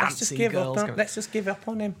seen. Like dancing girls. Let's just give up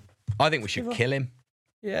on him. I think we should kill him.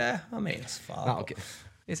 Yeah, I mean, it's far.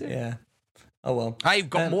 Is it? Yeah. Oh, well. I've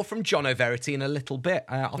got more from Jono Verity in a little bit.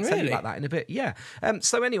 I'll tell you about that in a bit. Yeah.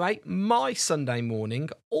 So anyway, my Sunday morning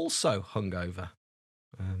also hungover.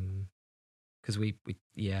 Because we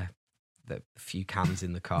the few cans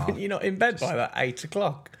in the car. You're not in bed by about 8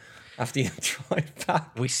 o'clock after you drive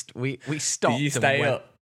back. We stopped. Did you stay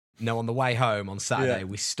up? No, on the way home on Saturday,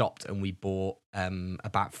 we stopped and we bought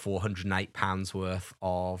about £408 worth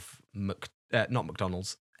of not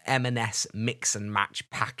McDonald's, M&S mix and match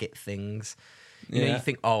packet things. You know, you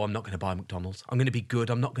think, oh, I'm not going to buy McDonald's. I'm going to be good.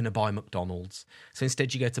 I'm not going to buy McDonald's. So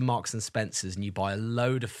instead you go to Marks and Spencer's and you buy a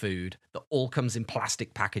load of food that all comes in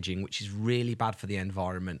plastic packaging, which is really bad for the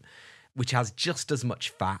environment, which has just as much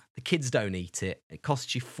fat. The kids don't eat it. It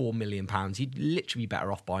costs you £4 million. You'd literally be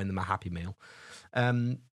better off buying them a Happy Meal.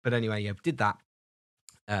 But anyway, did that.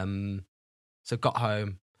 So got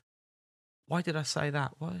home. Why did I say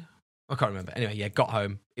that? Why? I can't remember. Anyway, got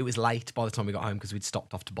home. It was late by the time we got home because we'd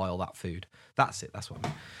stopped off to buy all that food. That's it. That's what I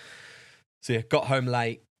mean. So got home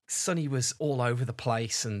late. Sonny was all over the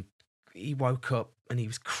place and he woke up and he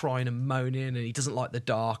was crying and moaning and he doesn't like the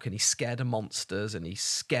dark and he's scared of monsters and he's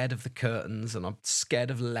scared of the curtains and I'm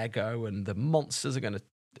scared of Lego and the monsters are going to,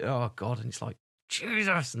 oh God. And it's like,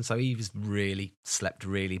 Jesus. And so he slept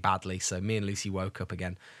really badly. So me and Lucy woke up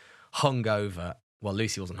again, hungover. Well,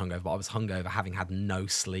 Lucy wasn't hungover, but I was hungover, having had no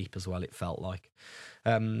sleep as well, it felt like.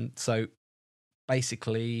 So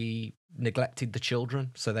basically neglected the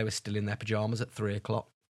children. So they were still in their pyjamas at 3 o'clock.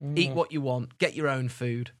 Eat what you want, get your own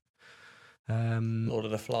food. Lord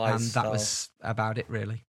of the Flies. And that was about it,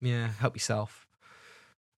 really. Yeah, help yourself.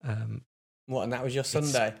 What, and that was your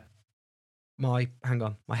Sunday? My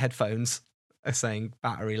headphones are saying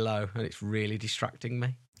battery low, and it's really distracting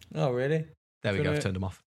me. Oh, really? There we go, I've turned them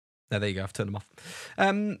off. There you go, I've turned them off.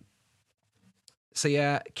 So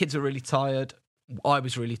yeah, kids were really tired. I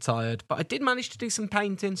was really tired, but I did manage to do some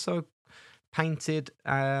painting. So painted,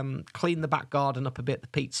 cleaned the back garden up a bit, the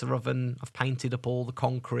pizza oven. I've painted up all the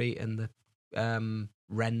concrete and the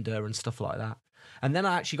render and stuff like that. And then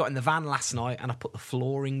I actually got in the van last night and I put the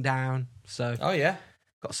flooring down. So oh yeah,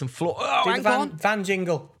 got some floor. Oh, hang on. Van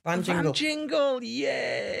jingle. Van jingle.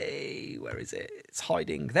 Yay! Where is it? It's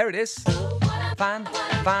hiding. There it is. Van.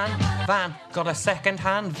 Got a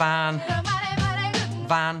second-hand van.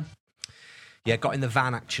 Van. Yeah, got in the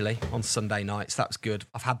van actually on Sunday nights. That was good.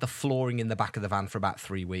 I've had the flooring in the back of the van for about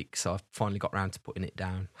 3 weeks, so I've finally got round to putting it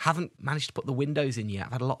down. Haven't managed to put the windows in yet.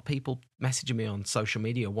 I've had a lot of people messaging me on social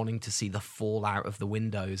media wanting to see the fallout of the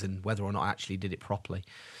windows and whether or not I actually did it properly.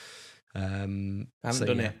 Haven't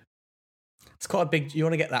done it. It's quite a big... You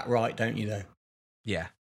want to get that right, don't you, though? Yeah,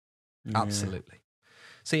 absolutely.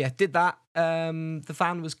 So, yeah, did that. The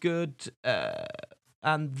van was good.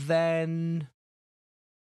 And then...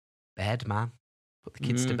 Bed, man. Put the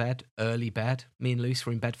kids to bed. Early bed. Me and Luce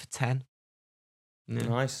were in bed for 10. Yeah.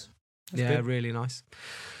 Nice. That's yeah, good. Really nice.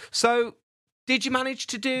 So, did you manage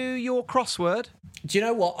to do your crossword? Do you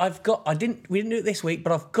know what? We didn't do it this week,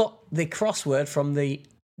 but I've got the crossword from the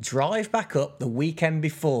drive back up the weekend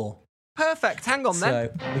before. Perfect. Hang on then.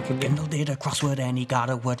 So we can get... Kendall did a crossword and he got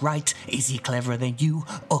a word right. Is he cleverer than you,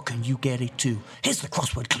 or can you get it too? Here's the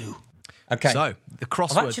crossword clue. Okay. So, the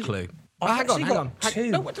crossword clue. I've Hang got on.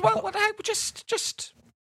 two. No, just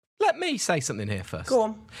let me say something here first. Go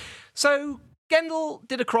on. So, Gendel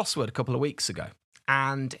did a crossword a couple of weeks ago,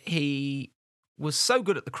 and he was so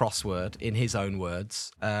good at the crossword, in his own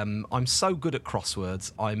words. I'm so good at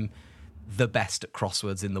crosswords, I'm the best at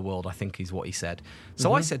crosswords in the world, I think is what he said.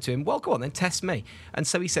 So I said to him, well, go on then, test me. And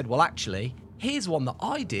so he said, well, actually, here's one that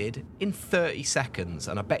I did in 30 seconds,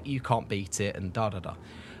 and I bet you can't beat it, and da-da-da.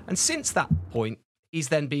 And since that point, he's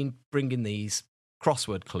then been bringing these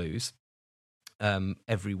crossword clues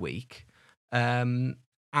every week and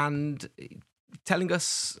telling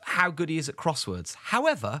us how good he is at crosswords.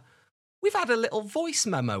 However, we've had a little voice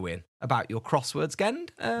memo in about your crosswords,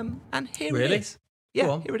 Gend, and here it is.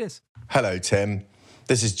 Yeah, here it is. Hello, Tim.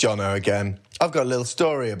 This is Jono again. I've got a little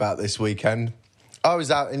story about this weekend. I was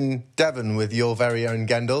out in Devon with your very own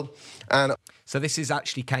Gendel, and... So this is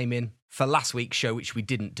actually came in for last week's show, which we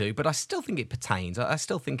didn't do, but I still think it pertains. I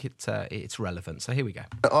still think it's relevant. So here we go.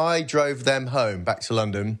 I drove them home back to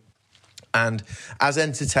London, and as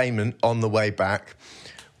entertainment on the way back,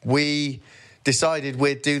 we decided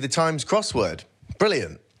we'd do the Times crossword.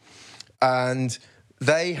 Brilliant. And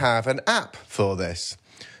they have an app for this.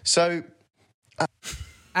 So...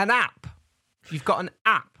 An app? You've got an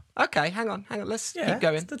app? Okay, hang on. Let's keep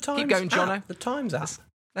going. The Times keep going, Jono. app. The Times app.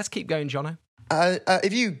 Let's keep going, Jono.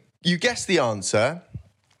 If you guess the answer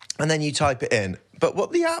and then you type it in, but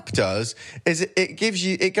what the app does is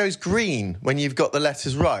it goes green when you've got the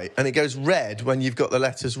letters right and it goes red when you've got the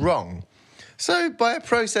letters wrong. So by a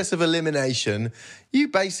process of elimination, you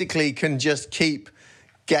basically can just keep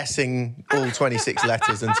guessing all 26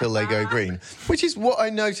 letters until they go green, which is what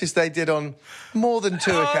I noticed they did on more than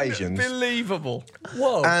 2 occasions. Unbelievable.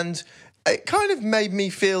 Whoa. And it kind of made me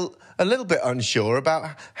feel a little bit unsure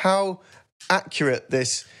about how accurate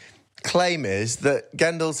this claim is that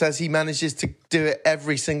Gendel says he manages to do it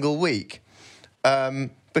every single week.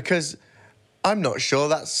 Because I'm not sure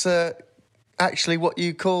that's actually what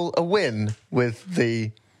you call a win with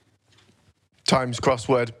the Times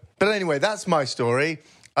crossword. But anyway, that's my story.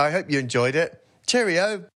 I hope you enjoyed it.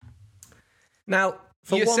 Cheerio. Now,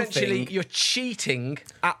 for you one essentially, thing... you're cheating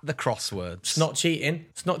at the crosswords. It's not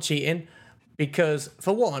cheating. Because,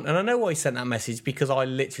 for one, and I know why he sent that message, because I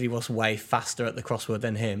literally was way faster at the crossword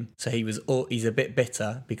than him. So he's a bit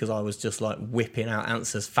bitter because I was just like whipping out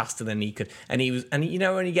answers faster than he could. And you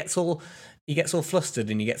know, when he gets all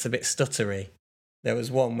flustered and he gets a bit stuttery. There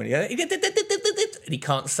was one when and he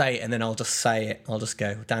can't say it, and then I'll just say it. I'll just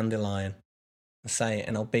go dandelion, and say it,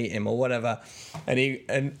 and I'll beat him or whatever.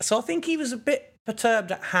 And so I think he was a bit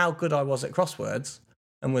perturbed at how good I was at crosswords.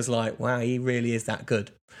 And was like, wow, he really is that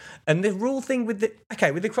good. And the rule thing with the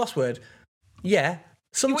crossword, yeah,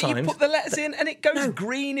 sometimes... You put the letters in and it goes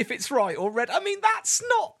green if it's right or red. I mean, that's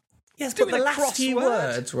not... Yes, but the last few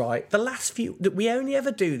words, right? The last few... We only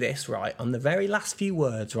ever do this, right, on the very last few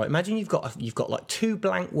words, right? Imagine you've got like 2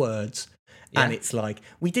 blank words and it's like...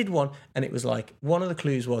 We did one and it was like... One of the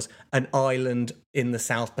clues was an island in the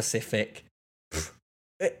South Pacific...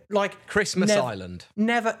 Like Christmas Island.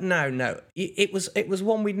 Never. No. It was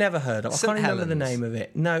one we'd never heard of. I can't remember the name of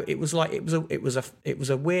it. No, it was like it was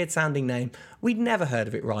a weird sounding name. We'd never heard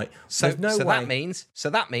of it. Right. So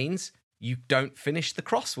that means you don't finish the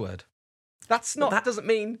crossword. That doesn't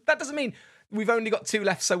mean we've only got 2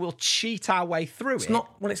 left, so we'll cheat our way through it.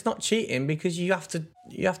 It's not cheating because you have to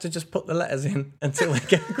just put the letters in until they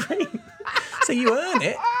go green. So you earn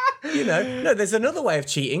it. You know, no, there's another way of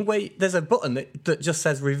cheating where there's a button that just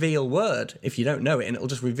says reveal word if you don't know it, and it'll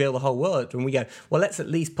just reveal the whole word. And we go, well, let's at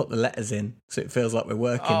least put the letters in so it feels like we're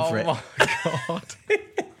working for it. Oh, my God.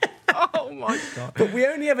 Oh, my God. But we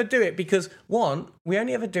only ever do it because, one, we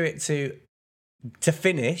only ever do it to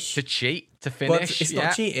finish. To cheat, to Well, finish. it's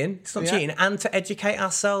not cheating. It's not cheating. And to educate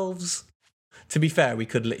ourselves To be fair, we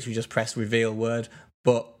could literally just press reveal word,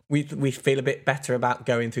 but we feel a bit better about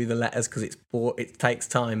going through the letters because it takes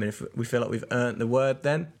time, and if we feel like we've earned the word,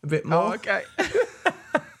 then a bit more. Oh, okay.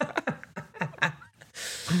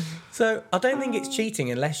 So I don't think it's cheating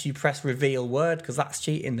unless you press reveal word, because that's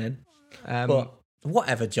cheating then. But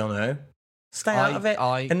whatever, Jono. Stay out of it.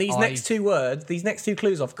 And these next two words, these next two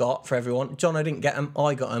clues I've got for everyone, Jono didn't get them,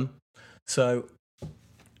 I got them. So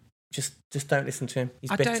just don't listen to him. He's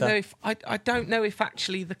bitter. I don't know if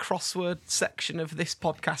actually the crossword section of this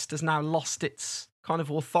podcast has now lost its kind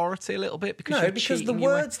of authority a little bit because the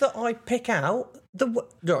words that I pick out,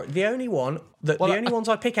 the only ones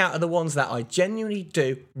I pick out are the ones that I genuinely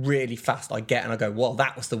do really fast. I get and I go, well,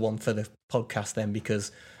 that was the one for the podcast then,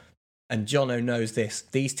 because, and Jono knows this.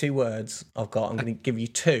 These two words I've got, I'm going to give you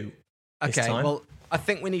two. This time. Well, I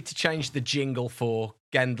think we need to change the jingle for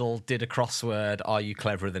Gendel did a crossword. Are you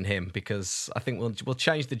cleverer than him? Because I think we'll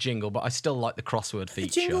change the jingle, but I still like the crossword feature.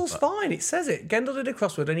 The jingle's fine. It says it. Gendel did a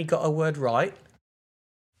crossword and he got a word right.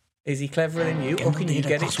 Is he cleverer than you, or can you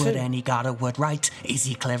get it too? And he got a word right. Is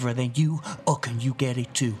he cleverer than you, or can you get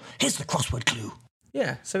it too? Here's the crossword clue.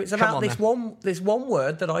 Yeah, so it's about this one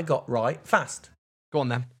word that I got right fast. Go on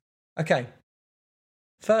then. Okay.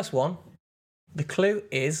 First one. The clue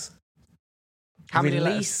is how many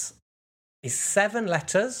release letters? Is 7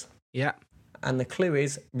 letters. Yeah. And the clue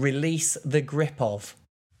is release the grip of.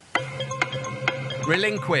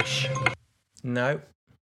 Relinquish. No.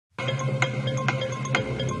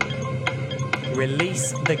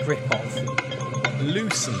 Release the grip of.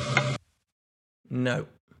 Loosen. No.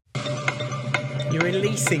 You're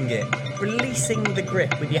releasing it. Releasing the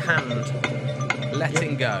grip with your hand.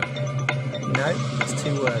 Letting go. No, it's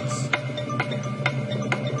 2 words.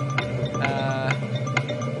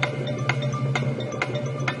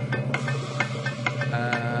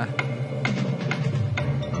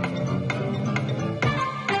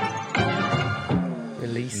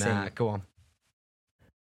 Releasing. Nah, go on.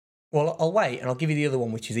 Well, I'll wait and I'll give you the other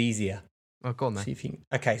one, which is easier. Oh, go on then. See if you can...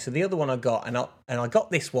 Okay, so the other one I got, and I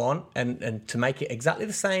got this one, and to make it exactly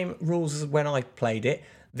the same rules as when I played it,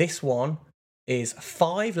 this one is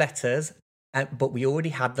 5 letters, but we already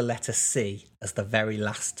had the letter C as the very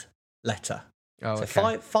last letter. Oh, so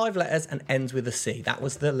okay. 5 letters and ends with a C. That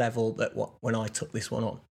was the level that when I took this one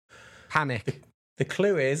on. Panic. The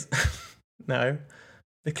clue is... No.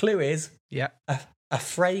 The clue is... Yeah. A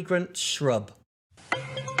fragrant shrub.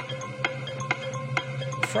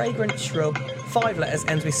 Fragrant shrub, 5 letters,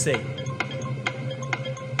 ends with C.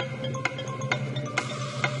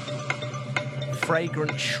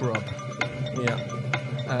 Fragrant shrub. Yeah.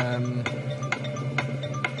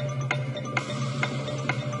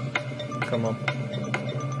 Come on.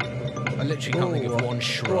 I literally can't think of one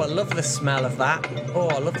shrub. Oh, I love the smell of that. Oh,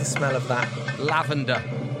 I love the smell of that. Lavender.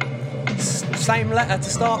 Same letter to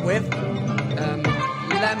start with.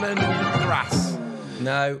 Lemon grass.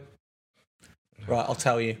 No. Right, I'll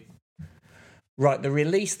tell you. Right, the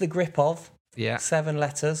release the grip of, 7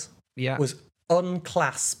 letters, was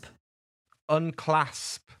unclasp.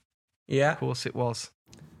 Unclasp. Yeah. Of course it was.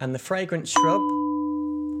 And the fragrant shrub,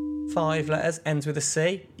 5 letters, ends with a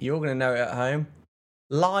C. You're going to know it at home.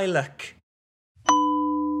 Lilac.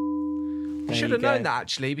 I should have known that,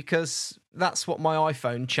 actually, because that's what my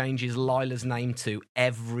iPhone changes Lila's name to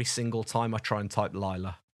every single time I try and type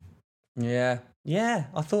Lila. Yeah. Yeah,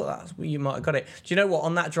 I thought that's where you might have got it. Do you know what?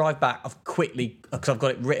 On that drive back, I've quickly, because I've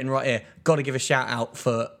got it written right here, got to give a shout out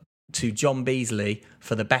to John Beasley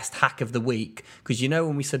for the best hack of the week. Because you know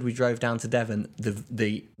when we said we drove down to Devon,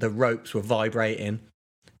 the ropes were vibrating,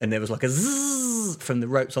 and there was like a zzz from the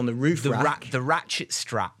ropes on the roof rack. The ratchet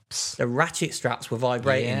straps. The ratchet straps were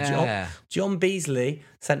vibrating. Yeah. John Beasley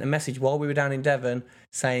sent a message while we were down in Devon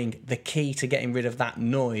saying the key to getting rid of that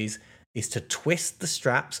noise is to twist the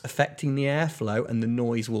straps, affecting the airflow, and the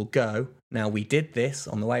noise will go. Now, we did this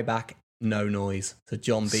on the way back, no noise. So,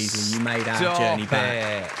 John Beasley, you made our journey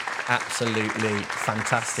back absolutely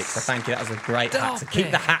fantastic. So, thank you. That was a great hack. So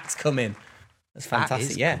keep the hacks coming. That's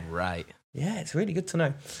fantastic. That is great. Yeah, it's really good to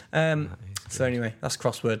know. So, anyway, that's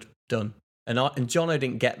crossword done. And Jono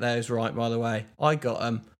didn't get those right, by the way. I got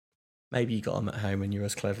them. Maybe you got them at home and you're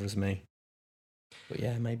as clever as me. But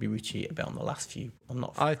yeah, maybe we cheat a bit on the last few. I'm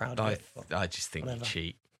not proud of it. I just think whatever.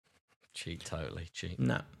 You cheat totally.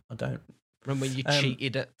 No, I don't. Remember when you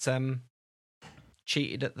cheated at the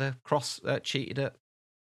cross? Cheated at.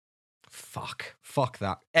 Fuck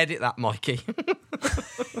that. Edit that, Mikey.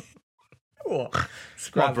 What?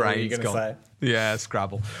 Scrabble, my brain's gone. Say? Yeah,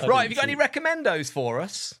 Scrabble. Right, have you got any recommendos for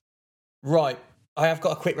us? Right, I have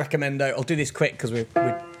got a quick recommendo. I'll do this quick because we're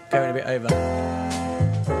going a bit over.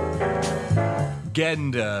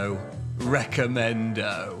 Gendo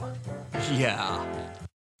recommendo. Yeah.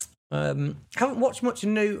 Haven't watched much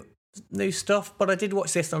new stuff, but I did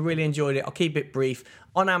watch this and I really enjoyed it. I'll keep it brief.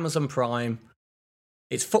 On Amazon Prime,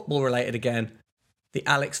 it's football related again. The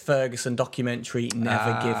Alex Ferguson documentary,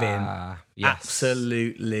 Never Give In. Yes.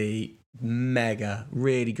 Absolutely mega,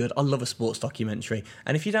 really good. I love a sports documentary,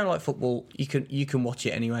 and if you don't like football, you can watch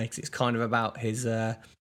it anyway because it's kind of about his.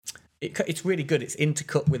 It's really good. It's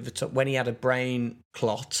intercut with when he had a brain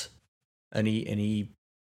clot, and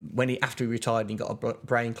after he retired and he got a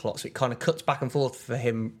brain clot, so it kind of cuts back and forth for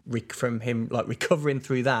him from him like recovering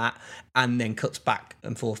through that, and then cuts back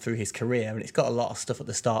and forth through his career. And it's got a lot of stuff at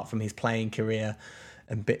the start from his playing career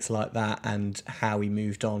and bits like that, and how he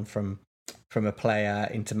moved on from a player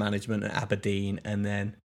into management at Aberdeen, and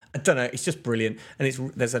then I don't know. It's just brilliant, and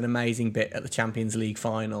there's an amazing bit at the Champions League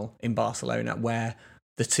final in Barcelona where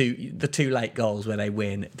the two late goals where they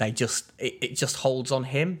win, it just holds on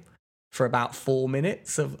him for about 4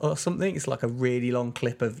 minutes or something. It's like a really long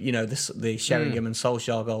clip of, the Sheringham and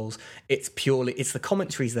Solskjaer goals. It's the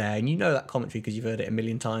commentary's there, and you know that commentary because you've heard it a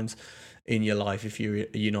million times in your life if you're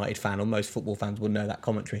a United fan, or most football fans will know that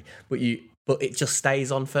commentary. But it just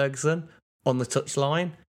stays on Ferguson on the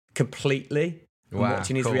touchline completely. Wow,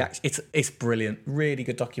 watching his reaction. It's brilliant. Really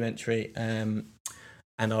good documentary. And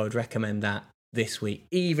I would recommend that this week,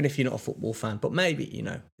 even if you're not a football fan, but maybe,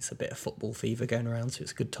 it's a bit of football fever going around, so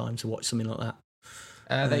it's a good time to watch something like that.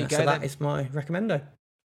 There you go. So that is my recommendo.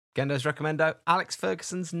 Gendo's recommendo, Alex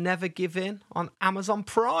Ferguson's Never Give In on Amazon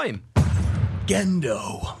Prime.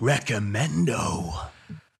 Gendo recommendo.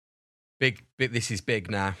 Big, this is big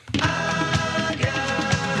now.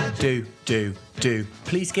 Do.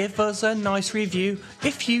 Please give us a nice review.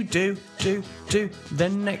 If you do,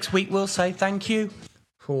 then next week we'll say thank you.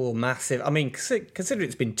 Oh, massive. I mean, considering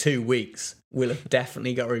it's been 2 weeks, we'll have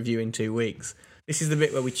definitely got a review in 2 weeks. This is the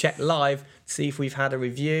bit where we check live, see if we've had a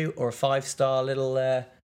review or a 5-star little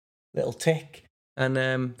tick,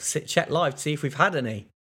 and check live to see if we've had any.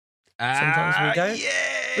 Sometimes we don't. Yeah,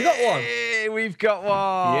 we got one. We've got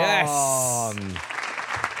one. Yes.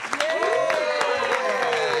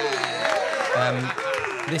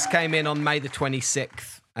 This came in on May the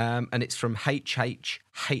 26th, and it's from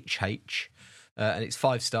HHHH. And it's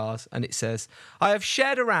 5 stars, and it says, I have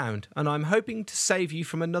shared around, and I'm hoping to save you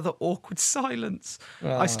from another awkward silence.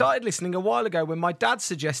 I started listening a while ago when my dad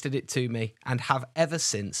suggested it to me, and have ever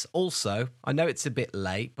since. Also, I know it's a bit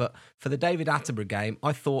late, but for the David Attenborough game,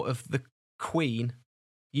 I thought of the Queen.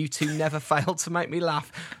 You two never failed to make me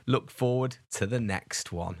laugh. Look forward to the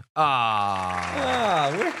next one. Wicked.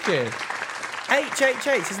 HHH,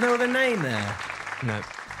 there's no other name there. No.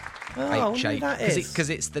 Because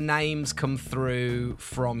it's the names come through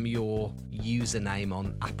from your username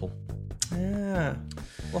on Apple. Yeah.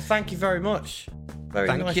 Well, thank you very much.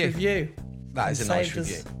 Thank nice you. Review. That is a nice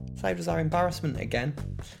review. Saved us our embarrassment again.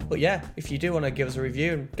 But yeah, if you do want to give us a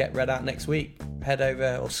review and get read out next week, head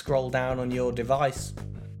over or scroll down on your device,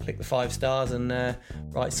 click the 5 stars, and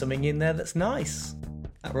write something in there that's nice.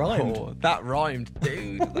 That rhymed. Oh, that rhymed,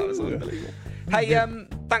 dude. That was unbelievable. Hey,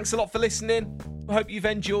 thanks a lot for listening. I hope you've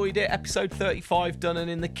enjoyed it. Episode 35 done and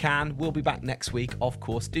in the can. We'll be back next week, of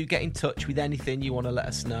course. Do get in touch with anything you want to let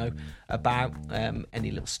us know about,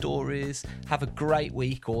 any little stories. Have a great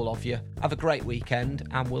week, all of you. Have a great weekend,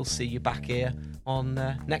 and we'll see you back here on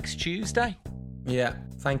next Tuesday. Yeah,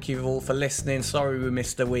 thank you all for listening. Sorry we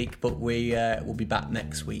missed a week, but we'll be back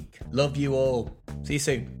next week. Love you all. See you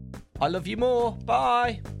soon. I love you more.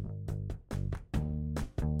 Bye.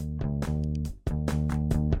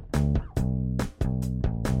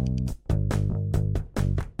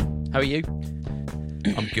 How are you?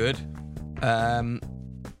 I'm good. I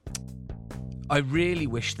really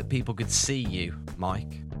wish that people could see you,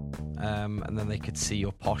 Mike, and then they could see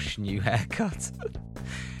your posh new haircut.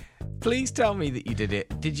 Please tell me that you did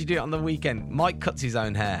it. Did you do it on the weekend? Mike cuts his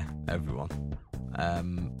own hair, everyone.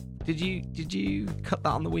 Did you cut that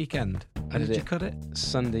on the weekend? When did you cut it?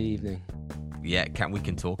 Sunday evening. Yeah, we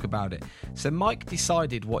can talk about it. So Mike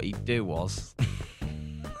decided what he'd do was...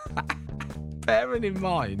 Bearing in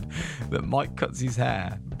mind that Mike cuts his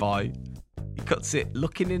hair he cuts it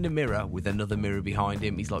looking in a mirror with another mirror behind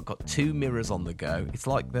him. He's like got 2 mirrors on the go. It's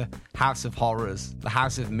like the House of Horrors, the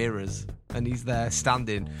House of Mirrors, and he's there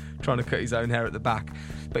standing trying to cut his own hair at the back.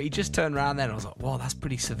 But he just turned around then and I was like, wow, that's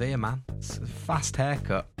pretty severe, man. It's a fast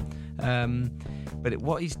haircut. But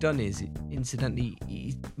what he's done is, incidentally,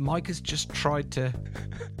 Mike has just tried to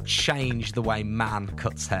change the way man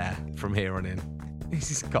cuts hair from here on in.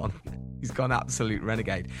 He's gone absolute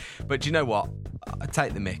renegade. But do you know what? I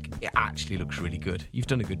take the mick. It actually looks really good. You've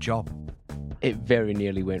done a good job. it very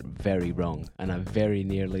nearly went very wrong, and I very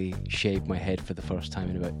nearly shaved my head for the first time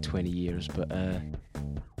in about 20 years. But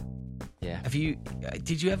yeah.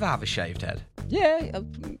 Did you ever have a shaved head? Yeah,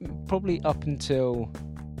 probably up until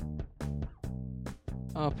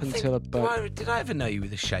about. Did I ever know you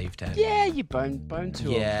with a shaved head? Yeah, you bound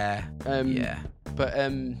to. Yeah. Yeah. But up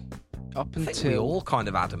I think we until all kind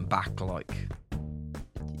of had them back, like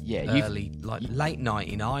early, late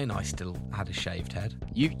 '99. I still had a shaved head.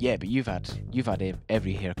 But you've had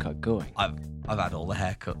every haircut going. I've had all the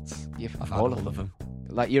haircuts. I've had all of them.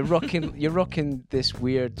 Like you're rocking this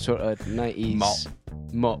weird sort of 90s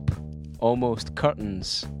mop, almost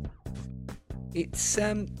curtains. It's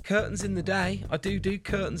curtains in the day. I do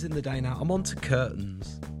curtains in the day now. I'm onto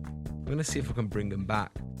curtains. I'm gonna see if I can bring them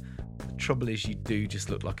back. The trouble is, you do just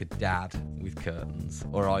look like a dad with curtains,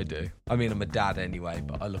 or I do. I mean, I'm a dad anyway,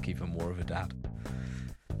 but I look even more of a dad.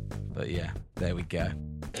 But yeah, there we go.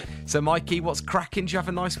 So, Mikey, what's cracking? Did you have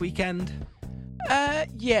a nice weekend?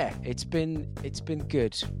 Yeah, it's been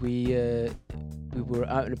good. We were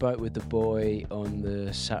out and about with the boy on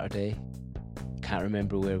the Saturday. Can't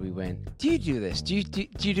remember where we went. Do you do this? Do you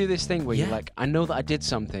do this thing where you're like, I know that I did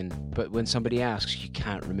something, but when somebody asks, you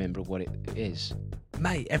can't remember what it is?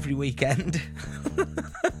 Mate, every weekend.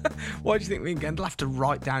 Why do you think me and Gendel have to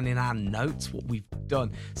write down in our notes what we've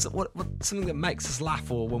done? So what something that makes us laugh,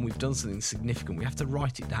 or when we've done something significant, we have to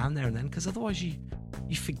write it down there and then, because otherwise you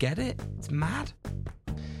forget it. It's mad.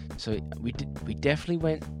 So we definitely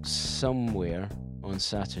went somewhere on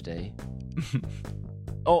Saturday.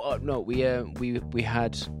 No, we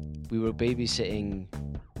were babysitting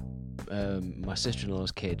my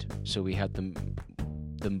sister-in-law's kid, so we had them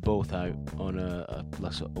both out on a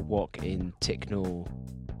walk in Ticknall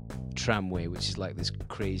tramway, which is like this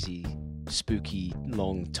crazy, spooky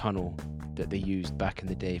long tunnel that they used back in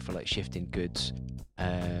the day for like shifting goods.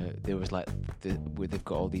 There was like where they've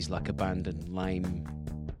got all these like abandoned lime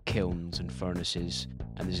kilns and furnaces,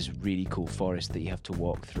 and there's this really cool forest that you have to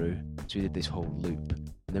walk through. So we did this whole loop,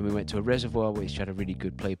 and then we went to a reservoir which had a really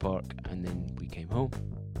good play park, and then we came home.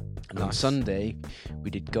 And on Sunday we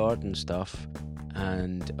did garden stuff,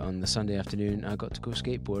 and on the Sunday afternoon I got to go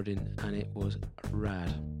skateboarding, and it was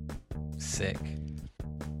rad. Sick.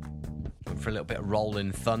 Went for a little bit of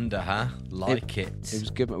rolling thunder, huh? It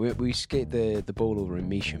was good. We skate the bowl over in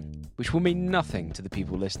Measham, which will mean nothing to the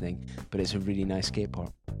people listening, but it's a really nice skate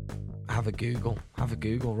park. Have a Google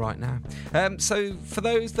right now. So for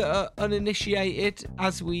those that are uninitiated,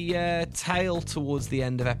 as we tail towards the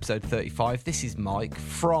end of episode 35, this is Mike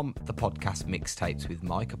from the podcast Mixtapes with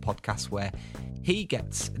Mike, a podcast where he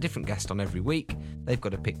gets a different guest on every week. They've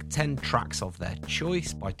got to pick 10 tracks of their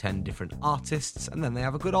choice by 10 different artists, and then they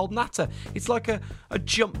have a good old natter. It's like a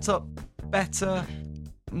jumped up, better,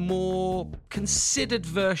 more considered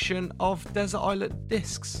version of Desert Island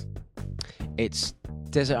Discs. It's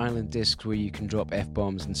Desert Island Discs where you can drop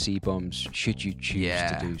F-bombs and C-bombs should you choose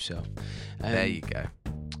to do so. There you go.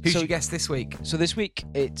 Who's your guest this week? So this week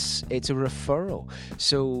it's a referral.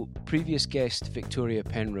 So previous guest Victoria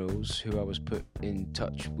Penrose, who I was put in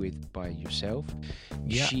touch with by yourself,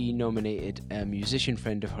 she nominated a musician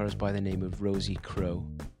friend of hers by the name of Rosie Crow,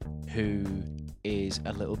 who is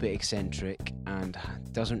a little bit eccentric and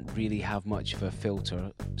doesn't really have much of a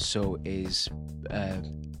filter, so is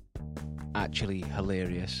actually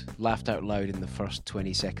hilarious. Laughed out loud in the first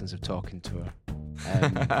 20 seconds of talking to her.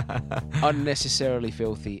 Unnecessarily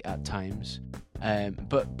filthy at times,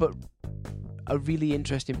 but a really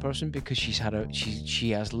interesting person, because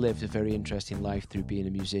she has lived a very interesting life through being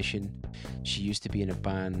a musician. She used to be in a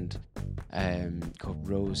band called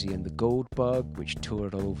Rosie and the Gold Bug, which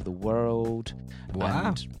toured all over the world.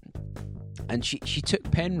 Wow. And she took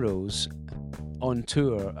Penrose on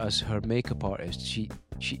tour as her makeup artist. She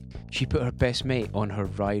put her best mate on her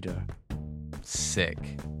rider. Sick.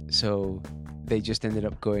 So they just ended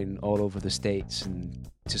up going all over the States and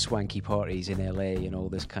to swanky parties in LA and all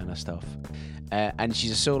this kind of stuff. And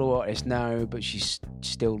she's a solo artist now, but she's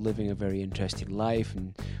still living a very interesting life,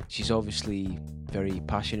 and she's obviously very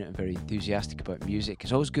passionate and very enthusiastic about music.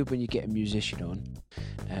 It's always good when you get a musician on,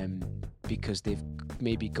 because they've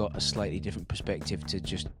maybe got a slightly different perspective to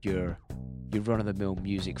just your run-of-the-mill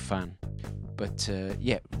music fan. But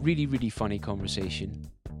really, really funny conversation.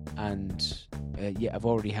 And I've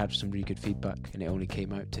already had some really good feedback, and it only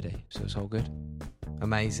came out today, so it's all good.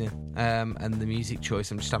 Amazing. And the music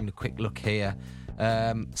choice, I'm just having a quick look here.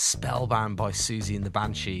 Spellbound by Susie and the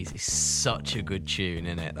Banshees is such a good tune,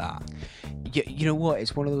 isn't it, that? Yeah, you know what?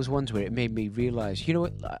 It's one of those ones where it made me realise, you know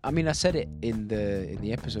what? I mean, I said it in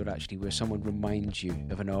the episode, actually, where someone reminds you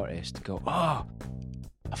of an artist, go, oh,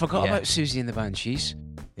 I forgot about Susie and the Banshees.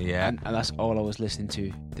 Yeah. And that's all I was listening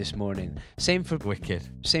to this morning. Same for Wicked.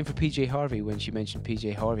 Same for PJ Harvey. When she mentioned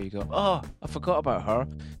PJ Harvey, you go, oh, I forgot about her.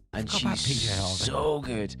 And Forgot about she's PJ Harvey. so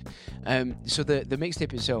good. So the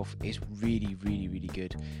mixtape itself is really, really, really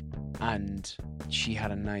good. And she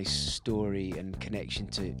had a nice story and connection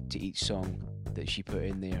to each song that she put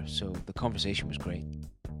in there. So the conversation was great.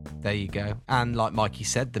 There you go. And like Mikey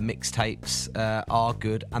said, the mixtapes are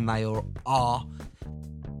good, and they are.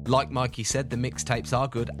 Like Mikey said, the mixtapes are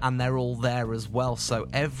good, and they're all there as well. So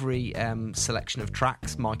every selection of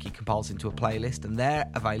tracks Mikey compiles into a playlist, and they're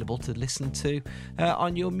available to listen to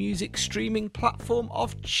on your music streaming platform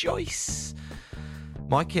of choice.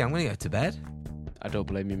 Mikey, I'm going to go to bed. I don't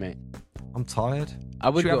blame you, mate. I'm tired. I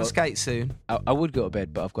would Should we go have a skate soon? I would go to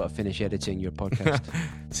bed, but I've got to finish editing your podcast.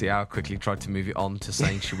 See how I quickly tried to move it on to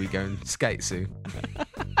saying, should we go and skate soon?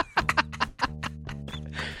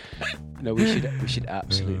 No, we should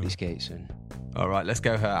absolutely skate soon. All right, let's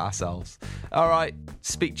go hurt ourselves. All right,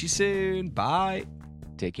 speak to you soon. Bye.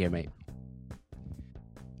 Take care, mate.